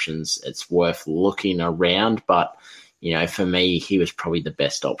 different options, it's worth looking around. But, for me, he was probably the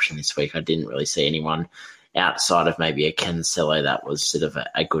best option this week. I didn't really see anyone outside of maybe a Cancelo that was sort of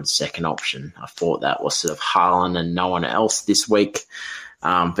a good second option. I thought that was sort of Haaland and no one else this week.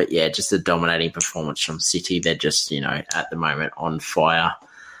 But, yeah, just a dominating performance from City. They're just, at the moment on fire.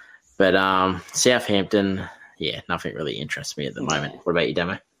 But Southampton, nothing really interests me at the moment. What about you,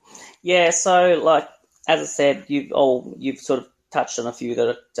 Demo? Yeah, so as I said, you've sort of touched on a few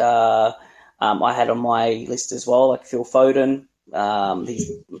that I had on my list as well, like Phil Foden.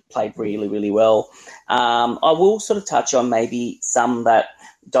 He's played really, really well. I will sort of touch on maybe some that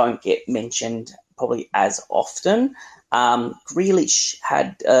don't get mentioned probably as often. Grealish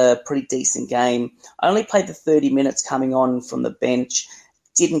had a pretty decent game. Only played the 30 minutes coming on from the bench.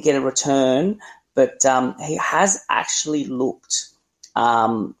 Didn't get a return, but he has actually looked,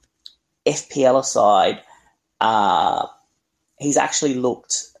 FPL aside, he's actually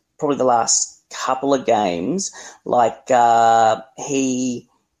looked probably the last couple of games like he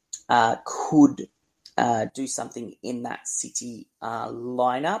could do something in that City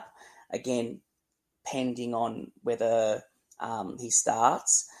lineup. Again, pending on whether he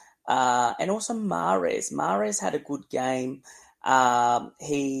starts. And also Mahrez. Mahrez had a good game.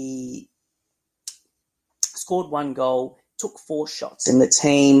 He scored 1 goal, took 4 shots in the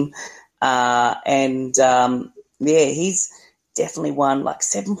team, he's definitely won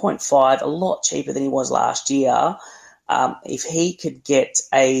 7.5, a lot cheaper than he was last year. If he could get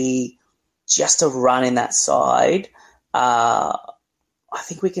just a run in that side, I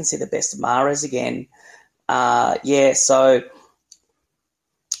think we can see the best of Mahrez again. So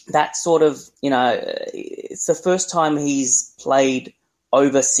that sort of, it's the first time he's played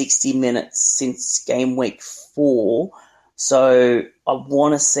over 60 minutes since game week 4. So I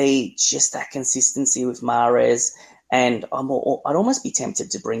want to see just that consistency with Mahrez, and I'd almost be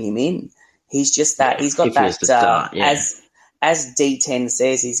tempted to bring him in. He's just that, he's got that, as D10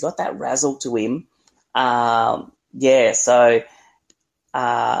 says, he's got that razzle to him.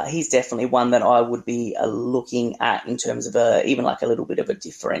 He's definitely one that I would be looking at in terms of even a little bit of a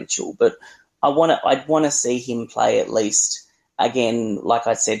differential. But I'd want to see him play at least, again, like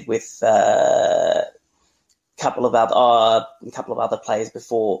I said, with a couple of other players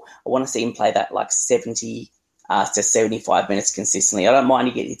before. I want to see him play that 70 to 75 minutes consistently. I don't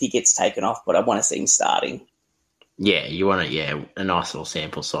mind if he gets taken off, but I want to see him starting. Yeah, you want a nice little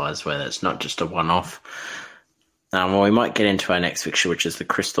sample size where it's not just a one-off. We might get into our next fixture, which is the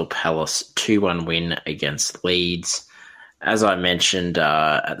Crystal Palace 2-1 win against Leeds. As I mentioned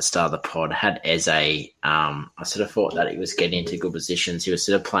at the start of the pod, had Eze. I sort of thought that he was getting into good positions. He was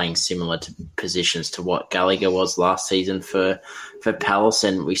sort of playing similar to positions to what Gallagher was last season for Palace,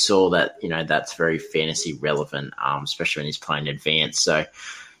 and we saw that that's very fantasy relevant, especially when he's playing advanced. So,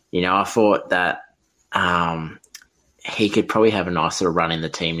 I thought that he could probably have a nice sort of run in the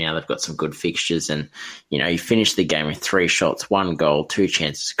team now. They've got some good fixtures and, he finished the game with 3 shots, 1 goal, 2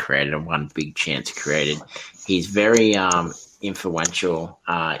 chances created and 1 big chance created. He's very influential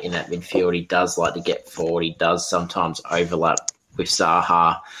in that midfield. He does like to get forward. He does sometimes overlap with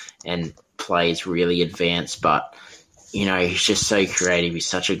Zaha and plays really advanced, but he's just so creative. He's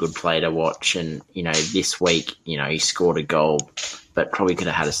such a good player to watch. And, this week, he scored a goal, but probably could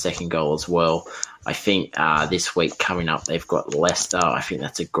have had a second goal as well. I think this week coming up, they've got Leicester. I think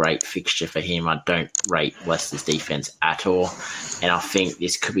that's a great fixture for him. I don't rate Leicester's defence at all. And I think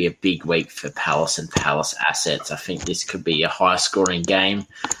this could be a big week for Palace and Palace assets. I think this could be a high-scoring game.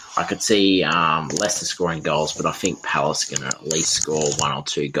 I could see Leicester scoring goals, but I think Palace are going to at least score 1 or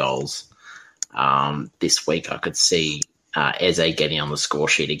 2 goals. This week I could see Eze getting on the score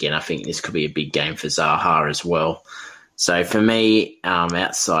sheet again. I think this could be a big game for Zaha as well. So for me,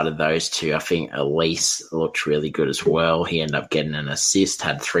 outside of those two, I think Elise looked really good as well. He ended up getting an assist,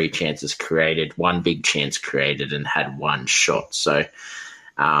 had 3 chances created, 1 big chance created, and had 1 shot. So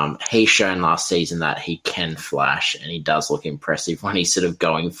he's shown last season that he can flash, and he does look impressive when he's sort of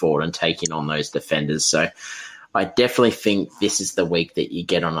going forward and taking on those defenders. So I definitely think this is the week that you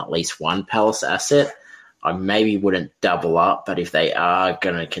get on at least one Palace asset. I maybe wouldn't double up, but if they are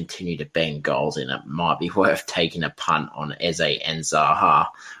going to continue to bang goals in, it might be worth taking a punt on Eze and Zaha,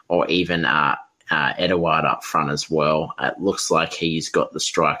 or even Edouard up front as well. It looks like he's got the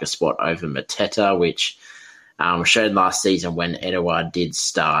striker spot over Mateta, which showed last season when Edouard did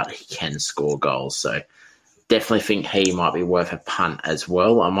start, he can score goals. So definitely think he might be worth a punt as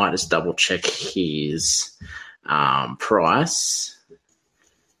well. I might just double check his price.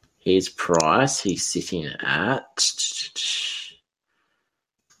 His price, he's sitting at,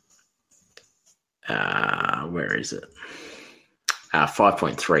 where is it?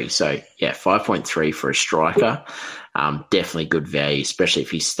 5.3. So, yeah, 5.3 for a striker. Definitely good value, especially if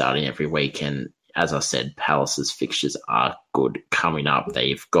he's starting every week. And as I said, Palace's fixtures are good coming up.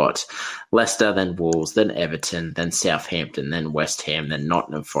 They've got Leicester, then Wolves, then Everton, then Southampton, then West Ham, then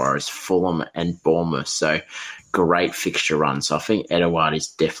Nottingham Forest, Fulham and Bournemouth. So great fixture run. So I think Edouard is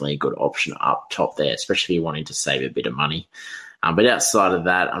definitely a good option up top there, especially if you're wanting to save a bit of money. But outside of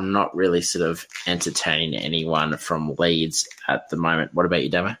that, I'm not really sort of entertaining anyone from Leeds at the moment. What about you,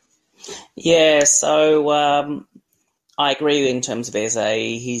 Damo? Yeah, so I agree in terms of Eze.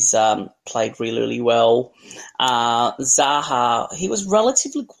 He's played really, really well. Zaha, he was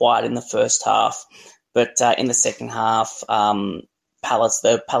relatively quiet in the first half, but in the second half, the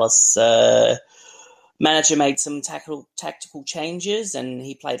Palace manager made some tactical changes and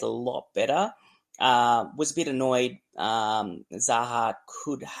he played a lot better. Was a bit annoyed. Zaha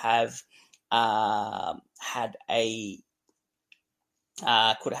could have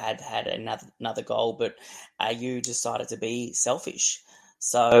had another goal, but you decided to be selfish.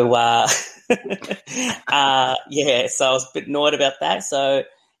 So so I was a bit annoyed about that. So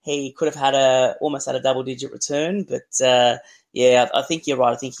he could have almost had a double-digit return, but I think you're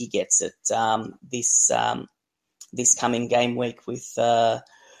right. I think he gets it this coming game week with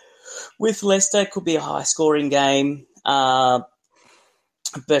Leicester. It could be a high-scoring game. So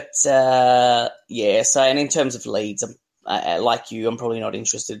and in terms of Leeds, like you, I'm probably not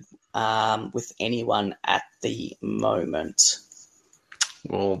interested with anyone at the moment.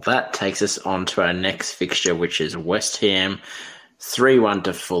 Well, that takes us on to our next fixture, which is West Ham 3-1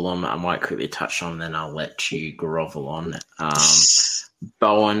 to Fulham. I might quickly touch on, then I'll let you grovel on.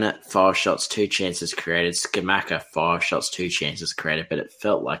 Bowen, 5 shots, 2 chances created. Scamacca, 5 shots, 2 chances created, but it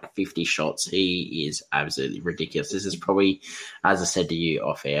felt like 50 shots. He is absolutely ridiculous. This is probably, as I said to you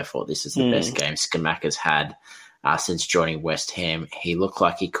off air, this is the best game Scamacca's had since joining West Ham. He looked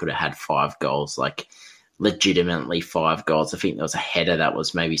like he could have had 5 goals, like legitimately 5 goals. I think there was a header that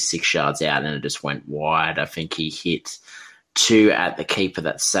was maybe 6 yards out and it just went wide. I think he hit 2 at the keeper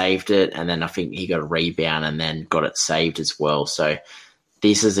that saved it, and then I think he got a rebound and then got it saved as well. So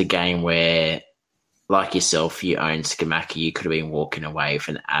this is a game where, like yourself, you own Scamacca, you could have been walking away with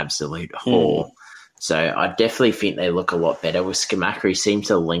an absolute haul. So I definitely think they look a lot better with Scamacca. He seems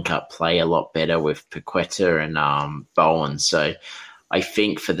to link up play a lot better with Paqueta and Bowen. So I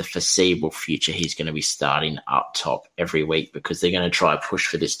think for the foreseeable future, he's going to be starting up top every week because they're going to try to push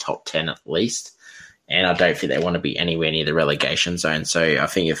for this top 10 at least. And I don't think they want to be anywhere near the relegation zone. So I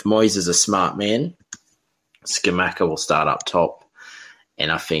think if Moyes is a smart man, Scamacca will start up top.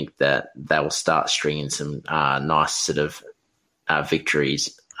 And I think that they will start stringing some nice sort of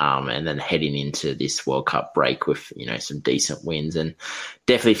victories and then heading into this World Cup break with, some decent wins. And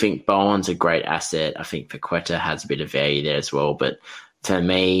definitely think Bowen's a great asset. I think Paqueta has a bit of value there as well. But For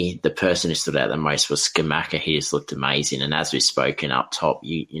me, the person who stood out the most was Skamaka. He just looked amazing. And as we've spoken up top,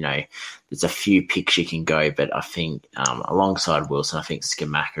 you know, there's a few picks you can go, but I think alongside Wilson, I think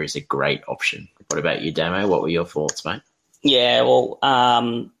Skamaka is a great option. What about you, Damo? What were your thoughts, mate? Yeah, well,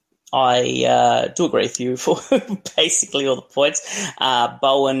 I do agree with you for basically all the points.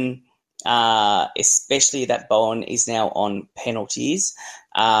 Bowen, especially that Bowen is now on penalties.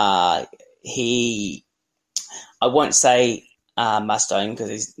 I won't say must own because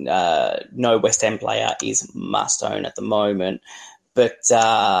he's no West Ham player is must own at the moment, but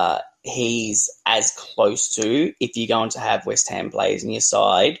he's as close to, if you're going to have West Ham players in your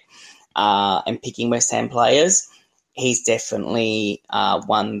side and picking West Ham players, he's definitely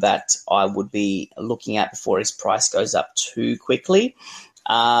one that I would be looking at before his price goes up too quickly.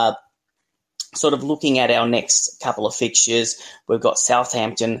 Sort of looking at our next couple of fixtures, we've got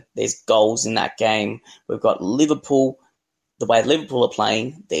Southampton, there's goals in that game. We've got Liverpool. The way Liverpool are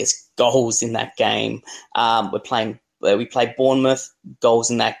playing, there's goals in that game. We play Bournemouth, goals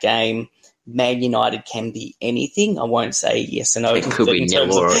in that game. Man United can be anything. I won't say yes or no. It could be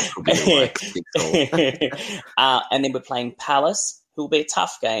nil or it could be like 6 goals. And then we're playing Palace, who will be a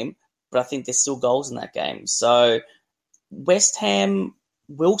tough game, but I think there's still goals in that game. So West Ham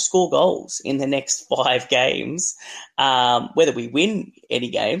will score goals in the next 5 games. Whether we win any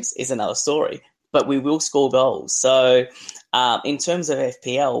games is another story, but we will score goals. So in terms of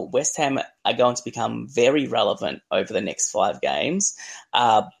FPL, West Ham are going to become very relevant over the next 5 games.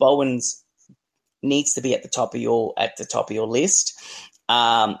 Bowen's needs to be at the top of your list.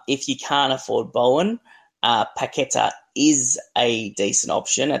 If you can't afford Bowen, Paqueta is a decent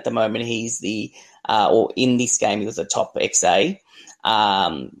option at the moment. He's or in this game he was a top XA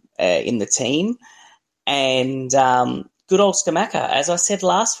in the team, and good old Skamaka. As I said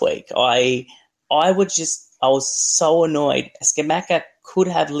last week, I was so annoyed. Skamaka could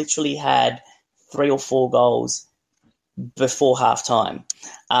have literally had 3 or 4 goals before halftime.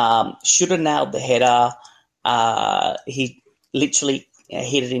 Should have nailed the header. He literally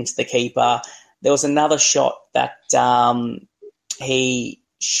hit it into the keeper. There was another shot that he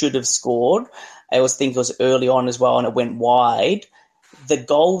should have scored. I think it was early on as well, and it went wide. The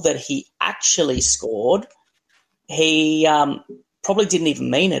goal that he actually scored, he probably didn't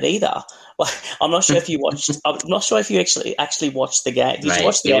even mean it either. Like, I'm not sure if you watched. I'm not sure if you actually watched the game. Did you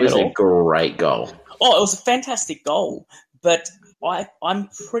watch the game at all? It was a great goal. Oh, it was a fantastic goal. But I'm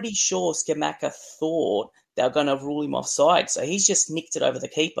pretty sure Skamaka thought they were going to rule him offside, so he's just nicked it over the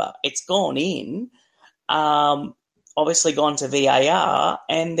keeper. It's gone in. Obviously gone to VAR,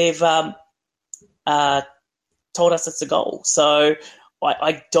 and they've told us it's a goal. So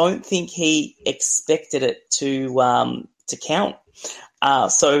I don't think he expected it to count.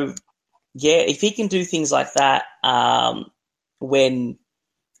 So yeah, if he can do things like that when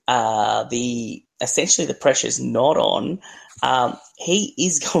essentially the pressure's not on, he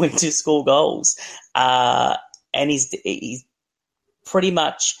is going to score goals, and he's pretty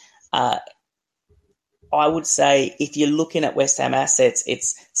much. I would say if you're looking at West Ham assets,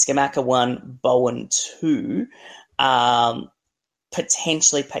 it's Skamaka 1, Bowen 2,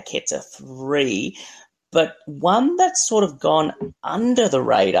 potentially Paqueta 3, but one that's sort of gone under the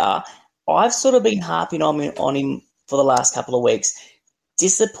radar. I've sort of been harping on him for the last couple of weeks.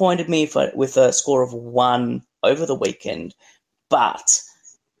 Disappointed me with a score of 1 over the weekend, but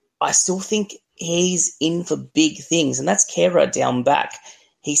I still think he's in for big things, and that's Kehrer down back.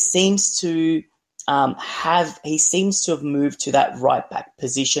 He seems to have moved to that right back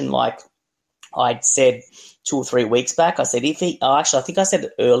position, like I'd said 2 or 3 weeks back. I said I think I said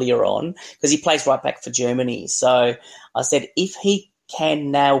it earlier on because he plays right back for Germany. So I said if he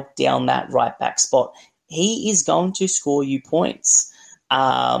can nail down that right back spot, he is going to score you points.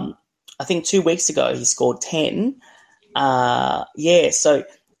 I think 2 weeks ago he scored 10. So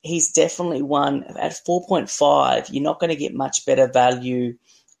he's definitely one at 4.5. You're not going to get much better value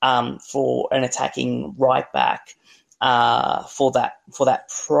for an attacking right back for that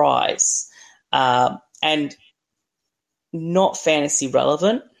price, and not fantasy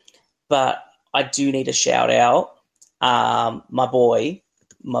relevant, but I do need to shout out my boy.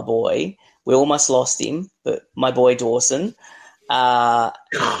 We almost lost him, but my boy Dawson.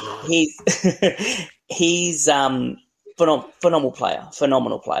 He's phenomenal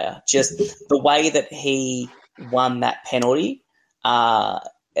player. Just the way that he won that penalty. I've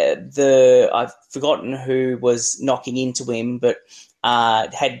forgotten who was knocking into him, but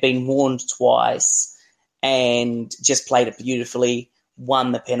had been warned twice and just played it beautifully,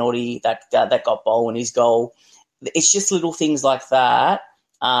 won the penalty that got Bowen his goal. It's just little things like that.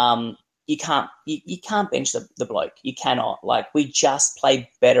 You you can't bench the bloke. You cannot. Like, we just play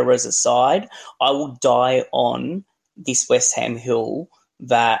better as a side. I will die on this West Ham hill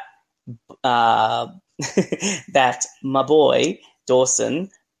that that my boy Dawson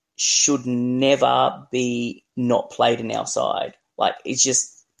should never be not played in our side. Like, it's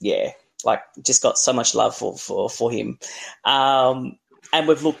just, just got so much love for him. And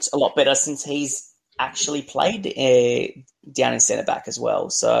we've looked a lot better since he's actually played down in centre back as well.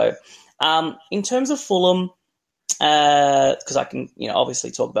 So in terms of Fulham, because I can,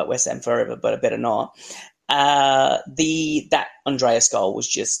 obviously talk about West Ham forever, but I better not. That Andreas goal was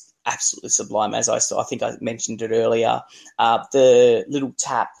just absolutely sublime, as I think I mentioned it earlier. The little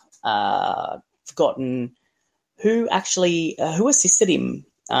tap, forgotten who assisted him.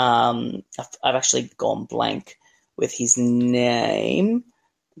 I've actually gone blank with his name.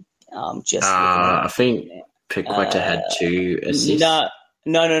 I think Pickwater had 2 assists.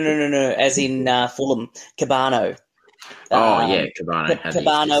 No. As in Fulham, Cabano. Cabano.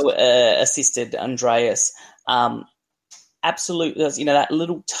 Cabano assisted Andreas. Absolutely, that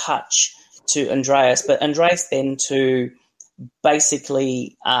little touch to Andreas, but Andreas then to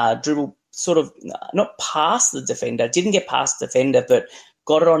basically dribble, sort of not past the defender, didn't get past the defender, but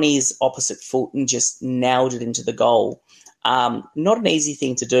got it on his opposite foot and just nailed it into the goal. Not an easy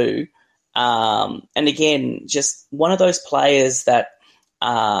thing to do. And again, just one of those players that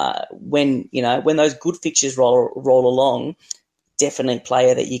when those good fixtures roll along, definitely a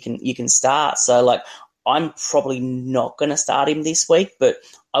player that you can start. So, like, I'm probably not going to start him this week, but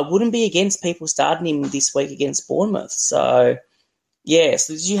I wouldn't be against people starting him this week against Bournemouth. So, yeah.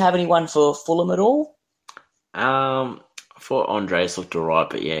 So, did you have anyone for Fulham at all? I thought Andreas looked all right,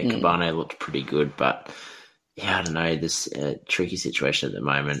 but Cabano looked pretty good. But yeah, I don't know. This tricky situation at the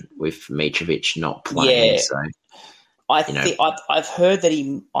moment with Mitrovic not playing. Yeah. So I've heard that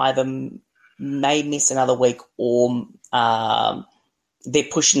he either may miss another week or they're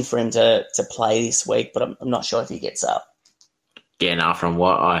pushing for him to play this week, but I'm not sure if he gets up. Yeah, now from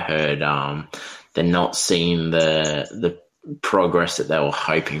what I heard, they're not seeing the progress that they were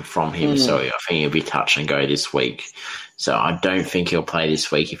hoping from him. So I think he'll be touch and go this week. So I don't think he'll play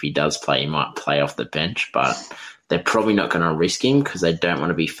this week. If he does play, he might play off the bench, but they're probably not going to risk him because they don't want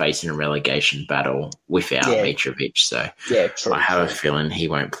to be facing a relegation battle without Mitrovic. So true, I have a feeling he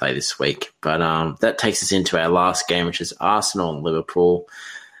won't play this week. But that takes us into our last game, which is Arsenal and Liverpool.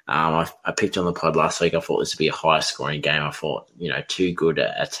 I picked on the pod last week. I thought this would be a high-scoring game. I thought, 2 good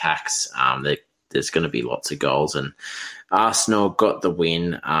attacks. There's going to be lots of goals. And Arsenal got the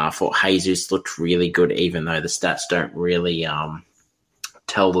win. I thought Jesus looked really good, even though the stats don't really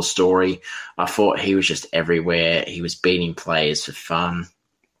tell the story. I thought he was just everywhere. He was beating players for fun.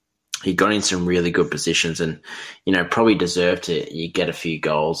 He got in some really good positions and, probably deserved to get a few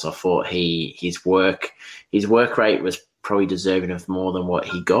goals. I thought his work rate was probably deserving of more than what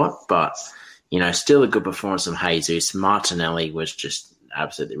he got, but, still a good performance from Jesus. Martinelli was just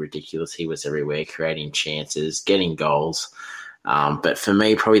absolutely ridiculous. He was everywhere, creating chances, getting goals. But for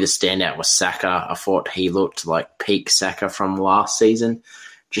me, probably the standout was Saka. I thought he looked like peak Saka from last season,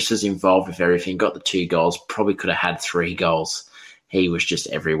 just as involved with everything, got the 2 goals, probably could have had 3 goals. He was just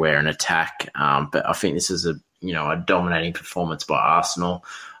everywhere in attack. But I think this is a dominating performance by Arsenal.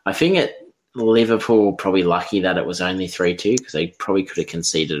 I think Liverpool probably lucky that it was only 3-2 because they probably could have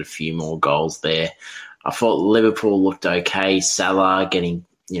conceded a few more goals there. I thought Liverpool looked okay. Salah getting,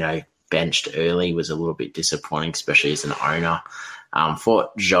 benched early was a little bit disappointing, especially as an owner.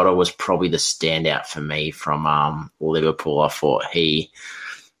 Thought Jota was probably the standout for me from Liverpool. I thought he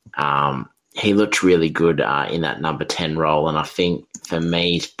looked really good in that number 10 role, and I think for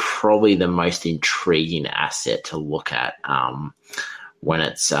me he's probably the most intriguing asset to look at when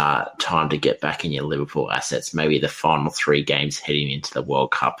it's time to get back in your Liverpool assets. Maybe the final 3 games heading into the World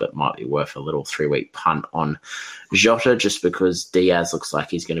Cup, it might be worth a little 3-week punt on Jota, just because Diaz looks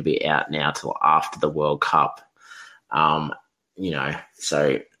like he's going to be out now till after the World Cup. So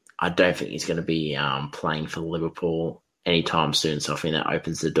I don't think he's going to be playing for Liverpool anytime soon. So I think that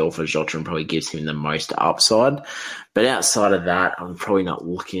opens the door for Jota and probably gives him the most upside. But outside of that, I'm probably not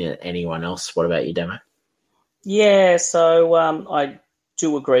looking at anyone else. What about you, Demo? Yeah, so I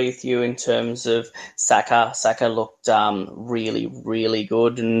do agree with you in terms of Saka. Saka looked really, really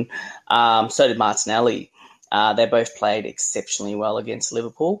good, and so did Martinelli. They both played exceptionally well against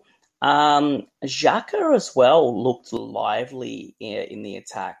Liverpool. Xhaka as well looked lively in the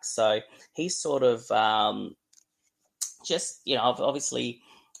attack. So he's sort of obviously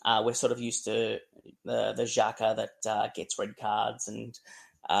we're sort of used to the Xhaka that gets red cards and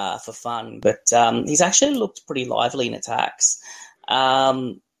for fun, but he's actually looked pretty lively in attacks.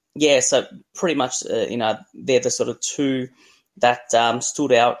 Yeah, so pretty much, they're the sort of two that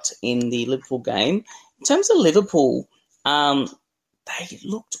stood out in the Liverpool game. In terms of Liverpool, they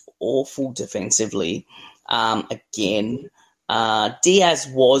looked awful defensively. Again, Diaz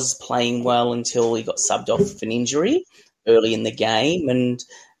was playing well until he got subbed off with an injury early in the game, and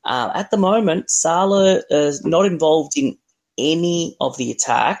at the moment, Salah is not involved in any of the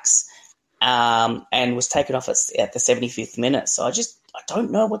attacks, and was taken off at the 75th minute. So I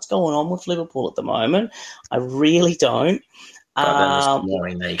don't know what's going on with Liverpool at the moment. I really don't. But then this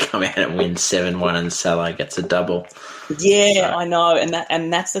morning they come out and win 7-1 and Salah gets a double. Yeah, so. I know,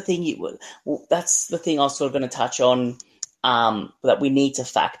 and that's the thing. That's the thing I was sort of going to touch on. That we need to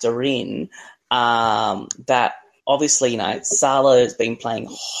factor in that obviously, Salah has been playing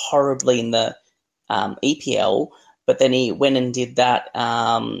horribly in the EPL, but then he went and did that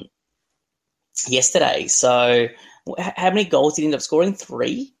yesterday. So, how many goals did he end up scoring?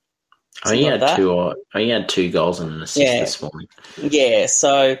 3. He had 2 goals and an assist this morning. Yeah,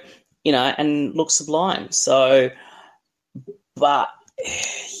 so and looks sublime. So, but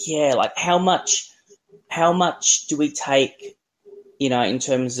yeah, like how much do we take, in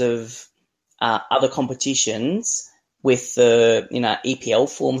terms of other competitions with the EPL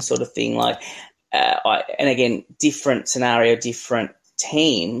form sort of thing? Like, and again, different scenario, different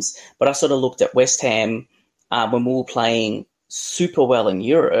teams. But I sort of looked at West Ham when we were playing super well in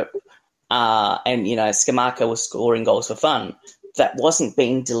Europe. And Scamacca was scoring goals for fun. That wasn't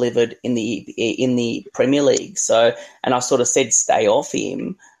being delivered in the Premier League. So, and I sort of said stay off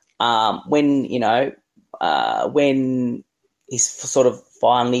him when he sort of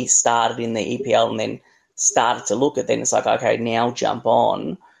finally started in the EPL and then started to look at. Then it's like, okay, now jump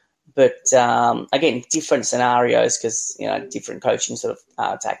on. But again, different scenarios because different coaching sort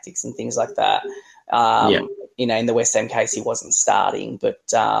of tactics and things like that. In the West Ham case, he wasn't starting, but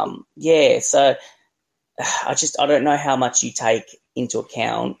so I don't know how much you take into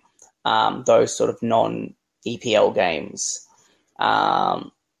account those sort of non-EPL games.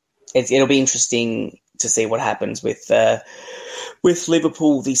 It'll be interesting to see what happens with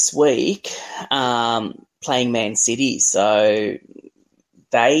Liverpool this week playing Man City. So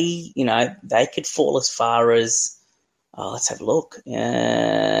they could fall as far as. Oh, let's have a look.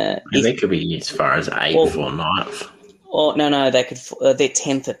 They could be as far as 8th or 9th. Oh, no, they could. They're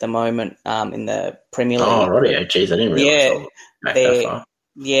 10th at the moment in the Premier League. Oh, right. Geez, I didn't realise that far.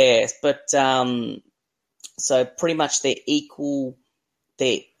 Yes, but so pretty much they're equal.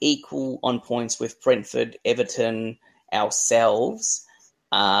 They're equal on points with Brentford, Everton, ourselves.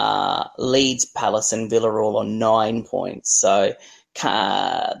 Leeds, Palace, and Villa are all on 9 points. So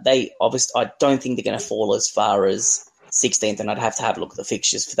they obviously, I don't think they're going to fall as far as 16th, and I'd have to have a look at the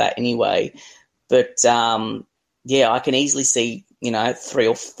fixtures for that anyway. But I can easily see 3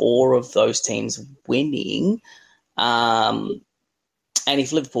 or 4 of those teams winning. And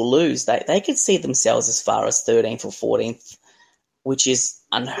if Liverpool lose, they could see themselves as far as 13th or 14th, which is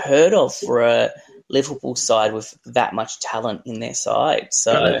unheard of for a Liverpool side with that much talent in their side.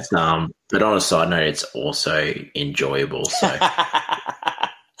 So, but on a side note, it's also enjoyable. So.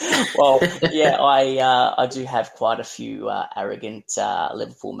 Well, yeah, I do have quite a few arrogant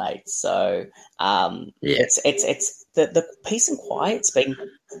Liverpool mates, so it's the peace and quiet's been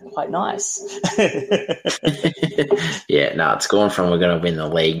quite nice. It's gone from we're going to win the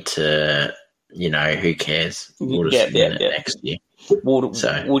league to who cares? We'll just win it next year.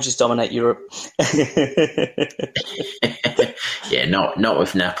 We'll just dominate Europe. Not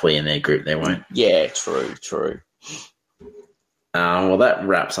with Napoli in their group, they won't. Yeah, true. Well, that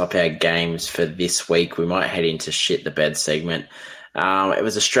wraps up our games for this week. We might head into shit the bed segment. It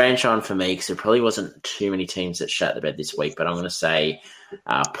was a strange one for me because there probably wasn't too many teams that shat the bed this week, but I'm going to say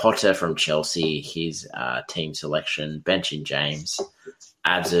Potter from Chelsea, his team selection, benching James,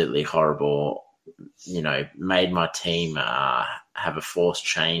 absolutely horrible. Made my team have a forced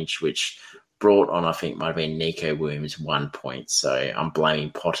change, which brought on, I think, might have been Nico Williams 1 point. So I'm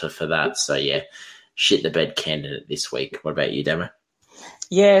blaming Potter for that. So, shit the bed candidate this week. What about you, Demo?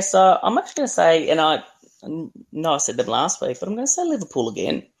 Yeah, so I'm actually going to say, and I know I said them last week, but I'm going to say Liverpool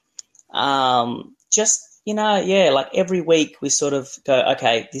again. Like every week we sort of go,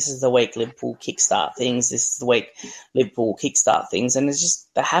 okay, this is the week Liverpool kickstart things. This is the week Liverpool kickstart things. And it's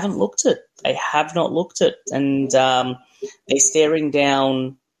just, they haven't looked it. They have not looked it. And they're staring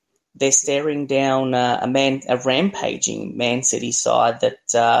down a rampaging Man City side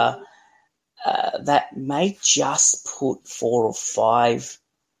that may just put 4 or 5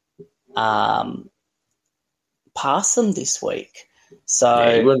 past them this week. So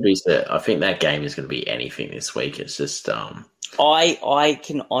it wouldn't be. I think that game is going to be anything this week. It's just I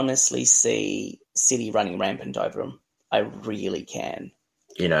can honestly see City running rampant over them. I really can.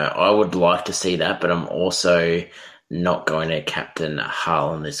 I would like to see that, but I'm also not going to captain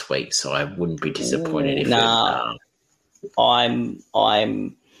Haaland this week, so I wouldn't be disappointed Ooh, if it. nah, I'm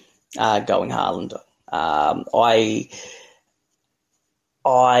going Haaland.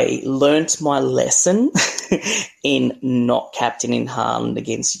 I learnt my lesson in not captaining Haaland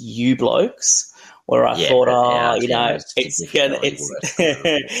against you blokes, where I thought, but our team is it's significantly worse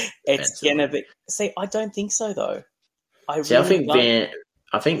it's gonna defensively. be. See, I don't think so though. I See, I really think don't.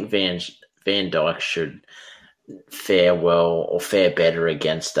 Van Dijk should fare well or fare better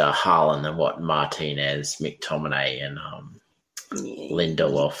against Haaland than what Martinez, McTominay, and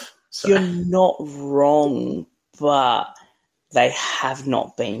Lindelof. So You're not wrong, but they have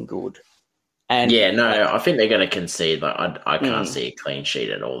not been good. And yeah, no, I think they're going to concede. Like I can't mm, see a clean sheet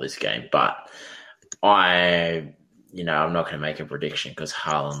at all this game, but I'm not going to make a prediction because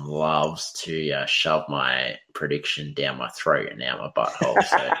Haaland loves to shove my prediction down my throat and out my butthole.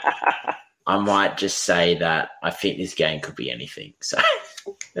 So I might just say that I think this game could be anything. So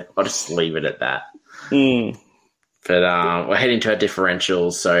I'll just leave it at that. mm, But we're heading to our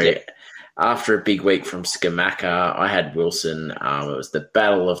differentials. So after a big week from Skamaka, I had Wilson. It was the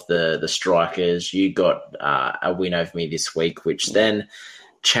battle of the strikers. You got a win over me this week, which then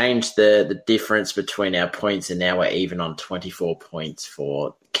changed the difference between our points, and now we're even on 24 points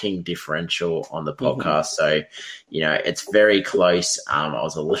for King differential on the podcast. So, it's very close. I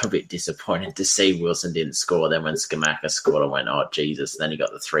was a little bit disappointed to see Wilson didn't score. Then when Skamaka scored, I went, oh, Jesus. Then he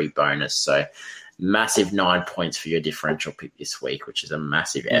got the 3 bonus. So massive 9 points for your differential pick this week, which is a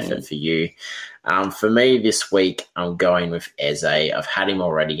massive effort for you. For me this week, I'm going with Eze. I've had him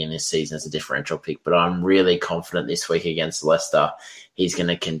already in this season as a differential pick, but I'm really confident this week against Leicester he's going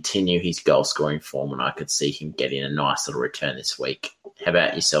to continue his goal-scoring form, and I could see him getting a nice little return this week. How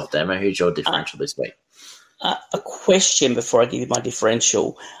about yourself, Damo? Who's your differential this week? a question before I give you my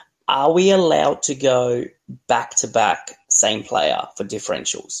differential. Are we allowed to go back-to-back same player for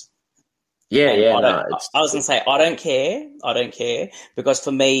differentials? Yeah. I was going to say I don't care because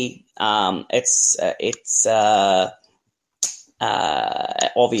for me, it's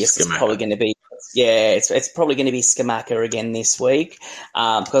obvious. It's probably going to be it's probably going to be Skamaka again this week.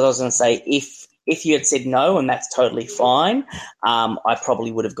 Because I was going to say if you had said no, and that's totally fine, I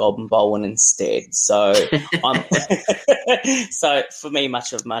probably would have gone Bowen instead. So so for me,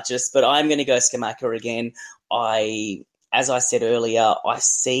 much of muchness, but I'm going to go Skamaka again. As I said earlier,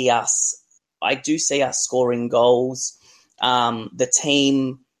 I do see us scoring goals. The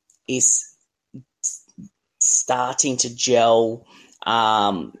team is starting to gel.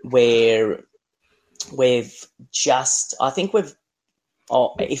 Where if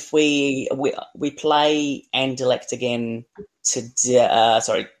we play Anderlecht again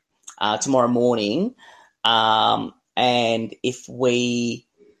tomorrow morning, and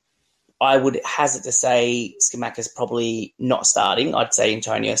I would hazard to say Skamaka's probably not starting. I'd say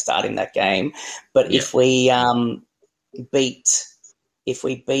Antonio starting that game. But if we beat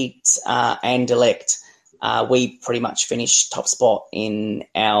Anderlecht, we pretty much finish top spot in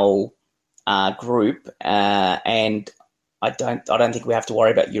our group, and I don't think we have to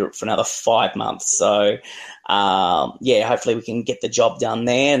worry about Europe for another 5 months. So hopefully we can get the job done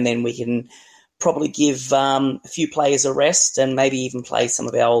there, and then we can probably give a few players a rest and maybe even play some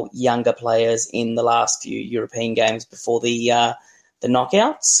of our younger players in the last few European games before the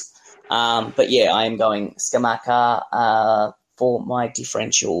knockouts. But I am going Skamaka for my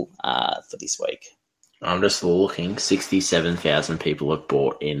differential for this week. I'm just looking. 67,000 people have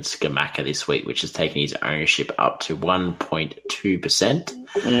bought in Skamaka this week, which has taken his ownership up to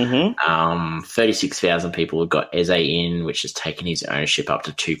 1.2%. 36,000 people have got Eze in, which has taken his ownership up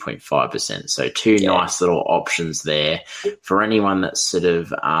to 2.5%. So two nice little options there for anyone that's sort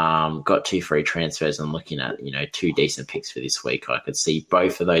of got 2 free transfers and looking at 2 decent picks for this week. I could see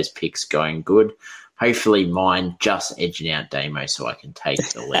both of those picks going good. Hopefully, mine just edging out Damo so I can take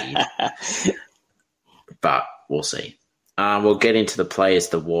the lead. But we'll see. We'll get into the players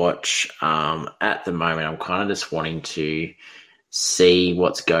to watch. At the moment, I'm kind of just wanting to see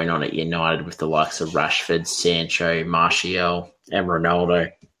what's going on at United with the likes of Rashford, Sancho, Martial, and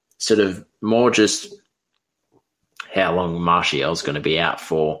Ronaldo. Sort of more just how long Martial's going to be out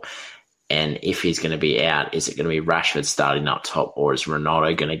for, and if he's going to be out, is it going to be Rashford starting up top, or is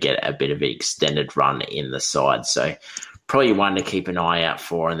Ronaldo going to get a bit of an extended run in the side? So probably one to keep an eye out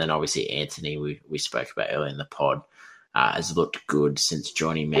for. And then obviously Anthony, we spoke about earlier in the pod, has looked good since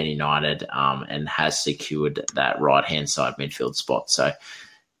joining Man United and has secured that right-hand side midfield spot. So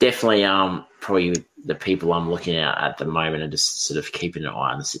definitely probably the people I'm looking at the moment and just sort of keeping an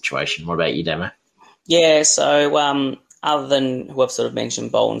eye on the situation. What about you, Demo? Yeah, so other than who I've sort of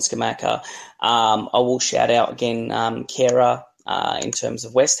mentioned, Bowl and Skamaka, I will shout out again Kera in terms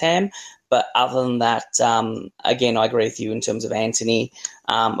of West Ham. But other than that, again, I agree with you in terms of Anthony.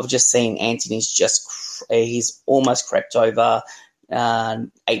 I've just seen Anthony's he's almost crept over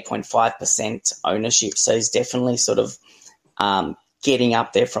 8.5% ownership. So he's definitely sort of getting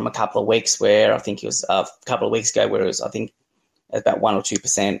up there from a couple of weeks where I think it was a couple of weeks ago where it was, I think, about 1 or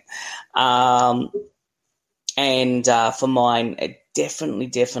 2%. And for mine, it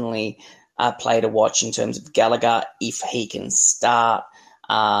definitely play to watch in terms of Gallagher if he can start.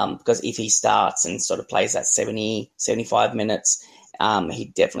 Because if he starts and sort of plays that 70, 75 minutes,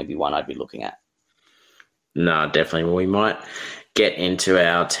 he'd definitely be one I'd be looking at. No, definitely. Well, we might get into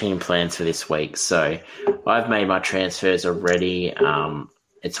our team plans for this week. So I've made my transfers already.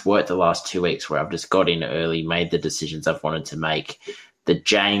 It's worked the last 2 weeks where I've just got in early, made the decisions I've wanted to make. The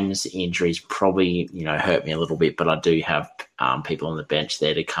James injuries probably, hurt me a little bit, but I do have people on the bench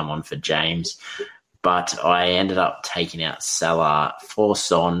there to come on for James. But I ended up taking out Salah for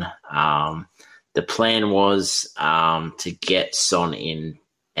Son. The plan was to get Son in,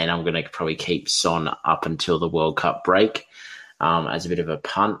 and I'm going to probably keep Son up until the World Cup break as a bit of a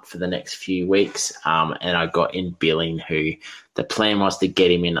punt for the next few weeks. And I got in Billing, who the plan was to get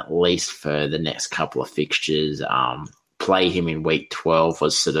him in at least for the next couple of fixtures. Play him in week 12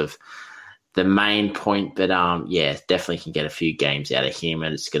 was sort of the main point, but definitely can get a few games out of him,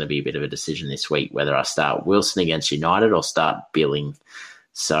 and it's going to be a bit of a decision this week whether I start Wilson against United or start Billing.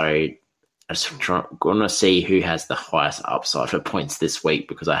 So I just going to see who has the highest upside for points this week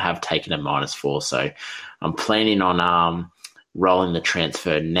because I have taken a -4. So I'm planning on rolling the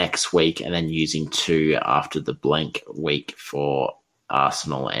transfer next week and then using 2 after the blank week for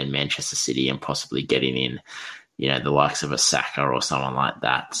Arsenal and Manchester City and possibly getting in the likes of a Saka or someone like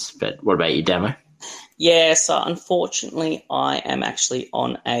that. But what about you, Demo? Yeah, so unfortunately, I am actually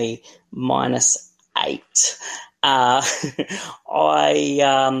on a -8. I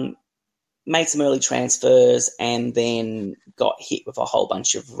made some early transfers and then got hit with a whole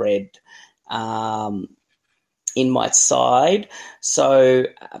bunch of red in my side. So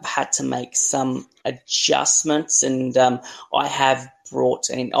I've had to make some adjustments, and I have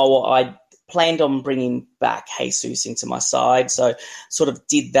brought in... I planned on bringing back Jesus into my side, so sort of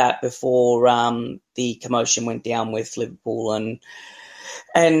did that before the commotion went down with Liverpool and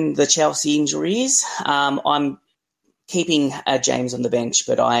the Chelsea injuries. I'm keeping James on the bench,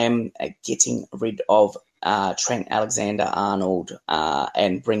 but I am getting rid of Trent Alexander-Arnold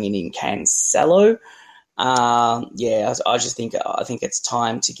and bringing in Cancelo. I think it's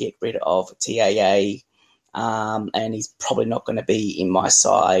time to get rid of TAA. And he's probably not going to be in my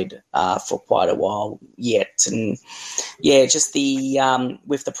side for quite a while yet. And just the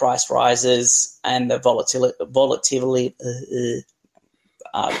with the price rises and the volatility,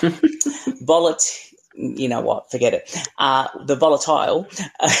 you know what? Forget it. The volatile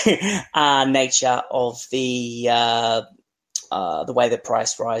nature of the way the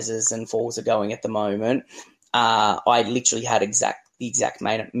price rises and falls are going at the moment. I literally had the exact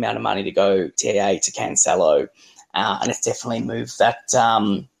amount of money to go TAA to Cancelo, and it's definitely moved that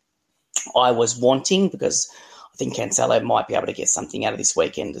I was wanting because I think Cancelo might be able to get something out of this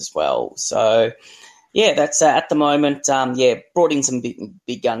weekend as well. So, that's at the moment. Brought in some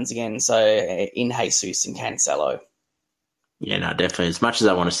big guns again. So in Jesus and Cancelo. Yeah, no, definitely. As much as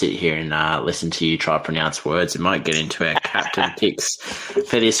I want to sit here and listen to you try to pronounce words, it might get into our captain picks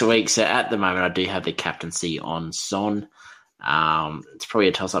for this week. So at the moment, I do have the captaincy on Son. It's probably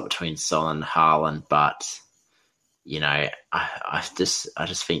a toss-up between Son and Haaland, but I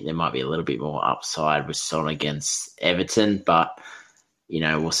just think there might be a little bit more upside with Son against Everton, but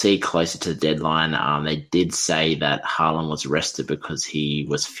we'll see closer to the deadline. They did say that Haaland was rested because he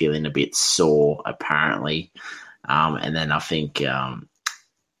was feeling a bit sore, apparently. And then I think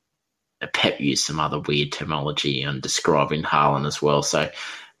Pep used some other weird terminology on describing Haaland as well. So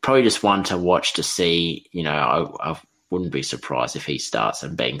probably just one to watch to see. I wouldn't be surprised if he starts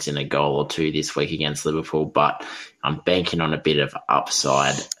and bangs in a goal or 2 this week against Liverpool, but I'm banking on a bit of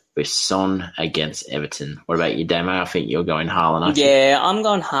upside with Son against Everton. What about you, Damo? I think you're going Haaland, aren't you? Yeah, I'm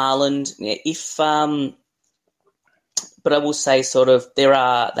going Haaland. But I will say, sort of, there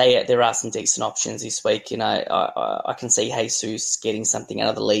are some decent options this week. I can see Jesus getting something out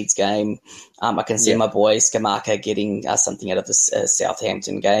of the Leeds game. I can see my boy Skamaka getting something out of the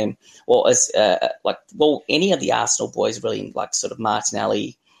Southampton game. Or any of the Arsenal boys really, like sort of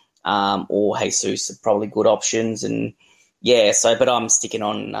Martinelli or Jesus are probably good options. And but I'm sticking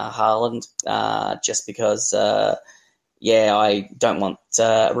on Haaland just because, I don't want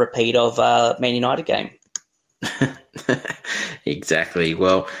a repeat of Man United game. Exactly.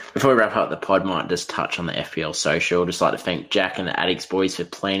 Well, before we wrap up the pod, might just touch on the FPL social. Just like to thank Jack and the Addicts boys for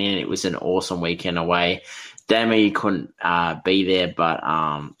planning. It was an awesome weekend away. Damo, you couldn't be there, but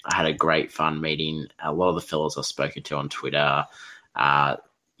I had a great fun meeting a lot of the fellas I've spoken to on Twitter. FPL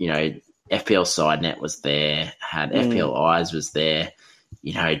Sidenet was there, had FPL Eyes was there.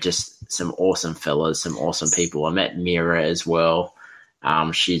 Just some awesome fellas, some awesome people. I met Mira as well.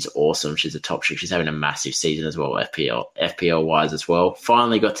 She's awesome. She's a top chick. She's having a massive season as well, FPL wise as well.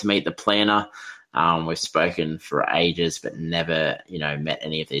 Finally got to meet the planner. We've spoken for ages, but never, met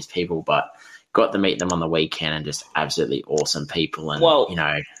any of these people. But got to meet them on the weekend and just absolutely awesome people. And,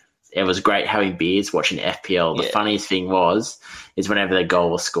 it was great having beers, watching FPL. The funniest thing is whenever the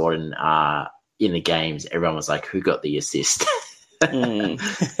goal was scored in the games, everyone was like, who got the assist? Well,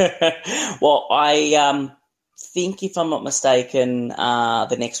 I think, if I'm not mistaken,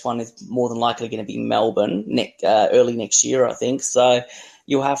 the next one is more than likely going to be Melbourne early next year, I think. So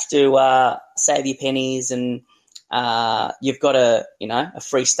you'll have to save your pennies, and you've got a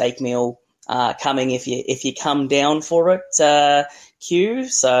free steak meal coming if you come down for it, Q.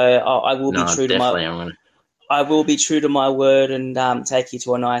 So I will be true to my. I will be true to my word and take you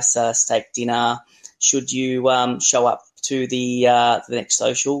to a nice steak dinner should you show up to the next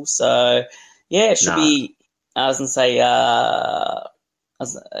social. So it should be. I was going to say. I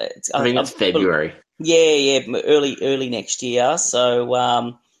think it's February. Early next year.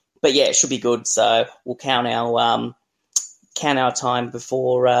 So, it should be good. So we'll count our time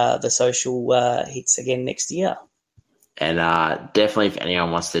before the social hits again next year. And definitely, if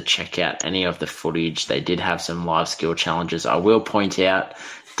anyone wants to check out any of the footage, they did have some live skill challenges. I will point out,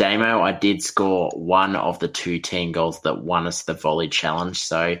 Damo, I did score one of the 2 team goals that won us the volley challenge.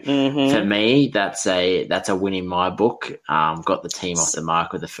 So for me, that's a win in my book. Got the team off the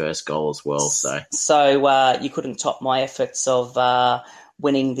mark with the first goal as well. So you couldn't top my efforts of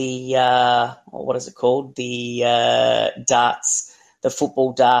winning the what is it called? The darts, the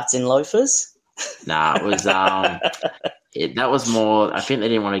football darts in loafers. Nah, it was that was more. I think they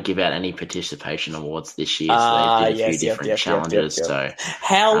didn't want to give out any participation awards this year, so they did a few different challenges. Yep. So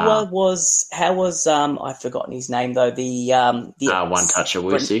how was I've forgotten his name though. The One Touch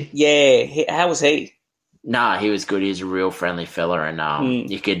Owusu. Yeah, how was he? Nah, he was good. He's a real friendly fella, and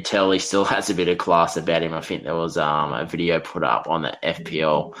you could tell he still has a bit of class about him. I think there was a video put up on the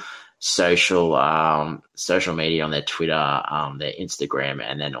FPL social media, on their Twitter, their Instagram,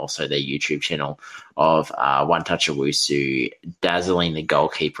 and then also their YouTube channel of One Touch Owusu dazzling the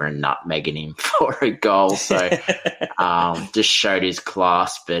goalkeeper and nutmegging him for a goal. So just showed his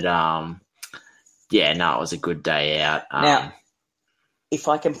class. But it was a good day out. Now, if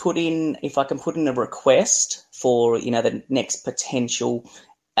I can put in a request for the next potential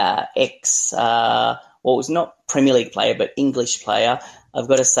it's not Premier League player but English player, I've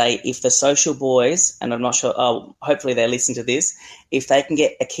got to say, if the social boys, and I'm not sure, hopefully they listen to this, if they can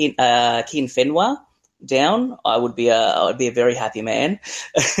get Keane Fenwa down, I would be a very happy man.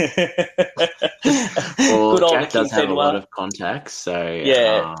 Well, good Jack does have a lot of contacts,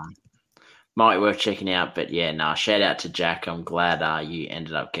 so might be worth checking out. But shout out to Jack. I'm glad you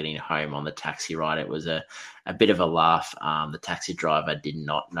ended up getting home on the taxi ride. It was a bit of a laugh. The taxi driver did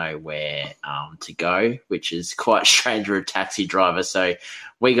not know where to go, which is quite strange for a taxi driver. So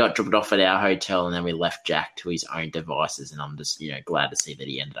we got dropped off at our hotel, and then we left Jack to his own devices. And I'm just glad to see that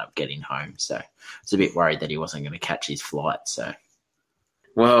he ended up getting home. So I was a bit worried that he wasn't going to catch his flight. So.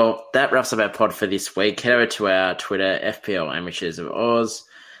 Well, that wraps up our pod for this week. Head over to our Twitter, FPL Amateurs of Oz.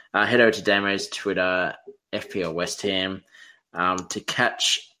 Head over to Damo's Twitter, FPL West Ham. To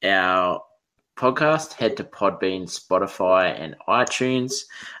catch our podcast, head to Podbean, Spotify, and iTunes.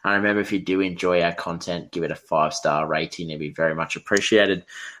 And remember, if you do enjoy our content, give it a 5-star rating. It'd be very much appreciated.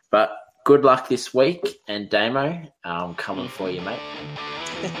 But good luck this week. And Damo, coming for you, mate.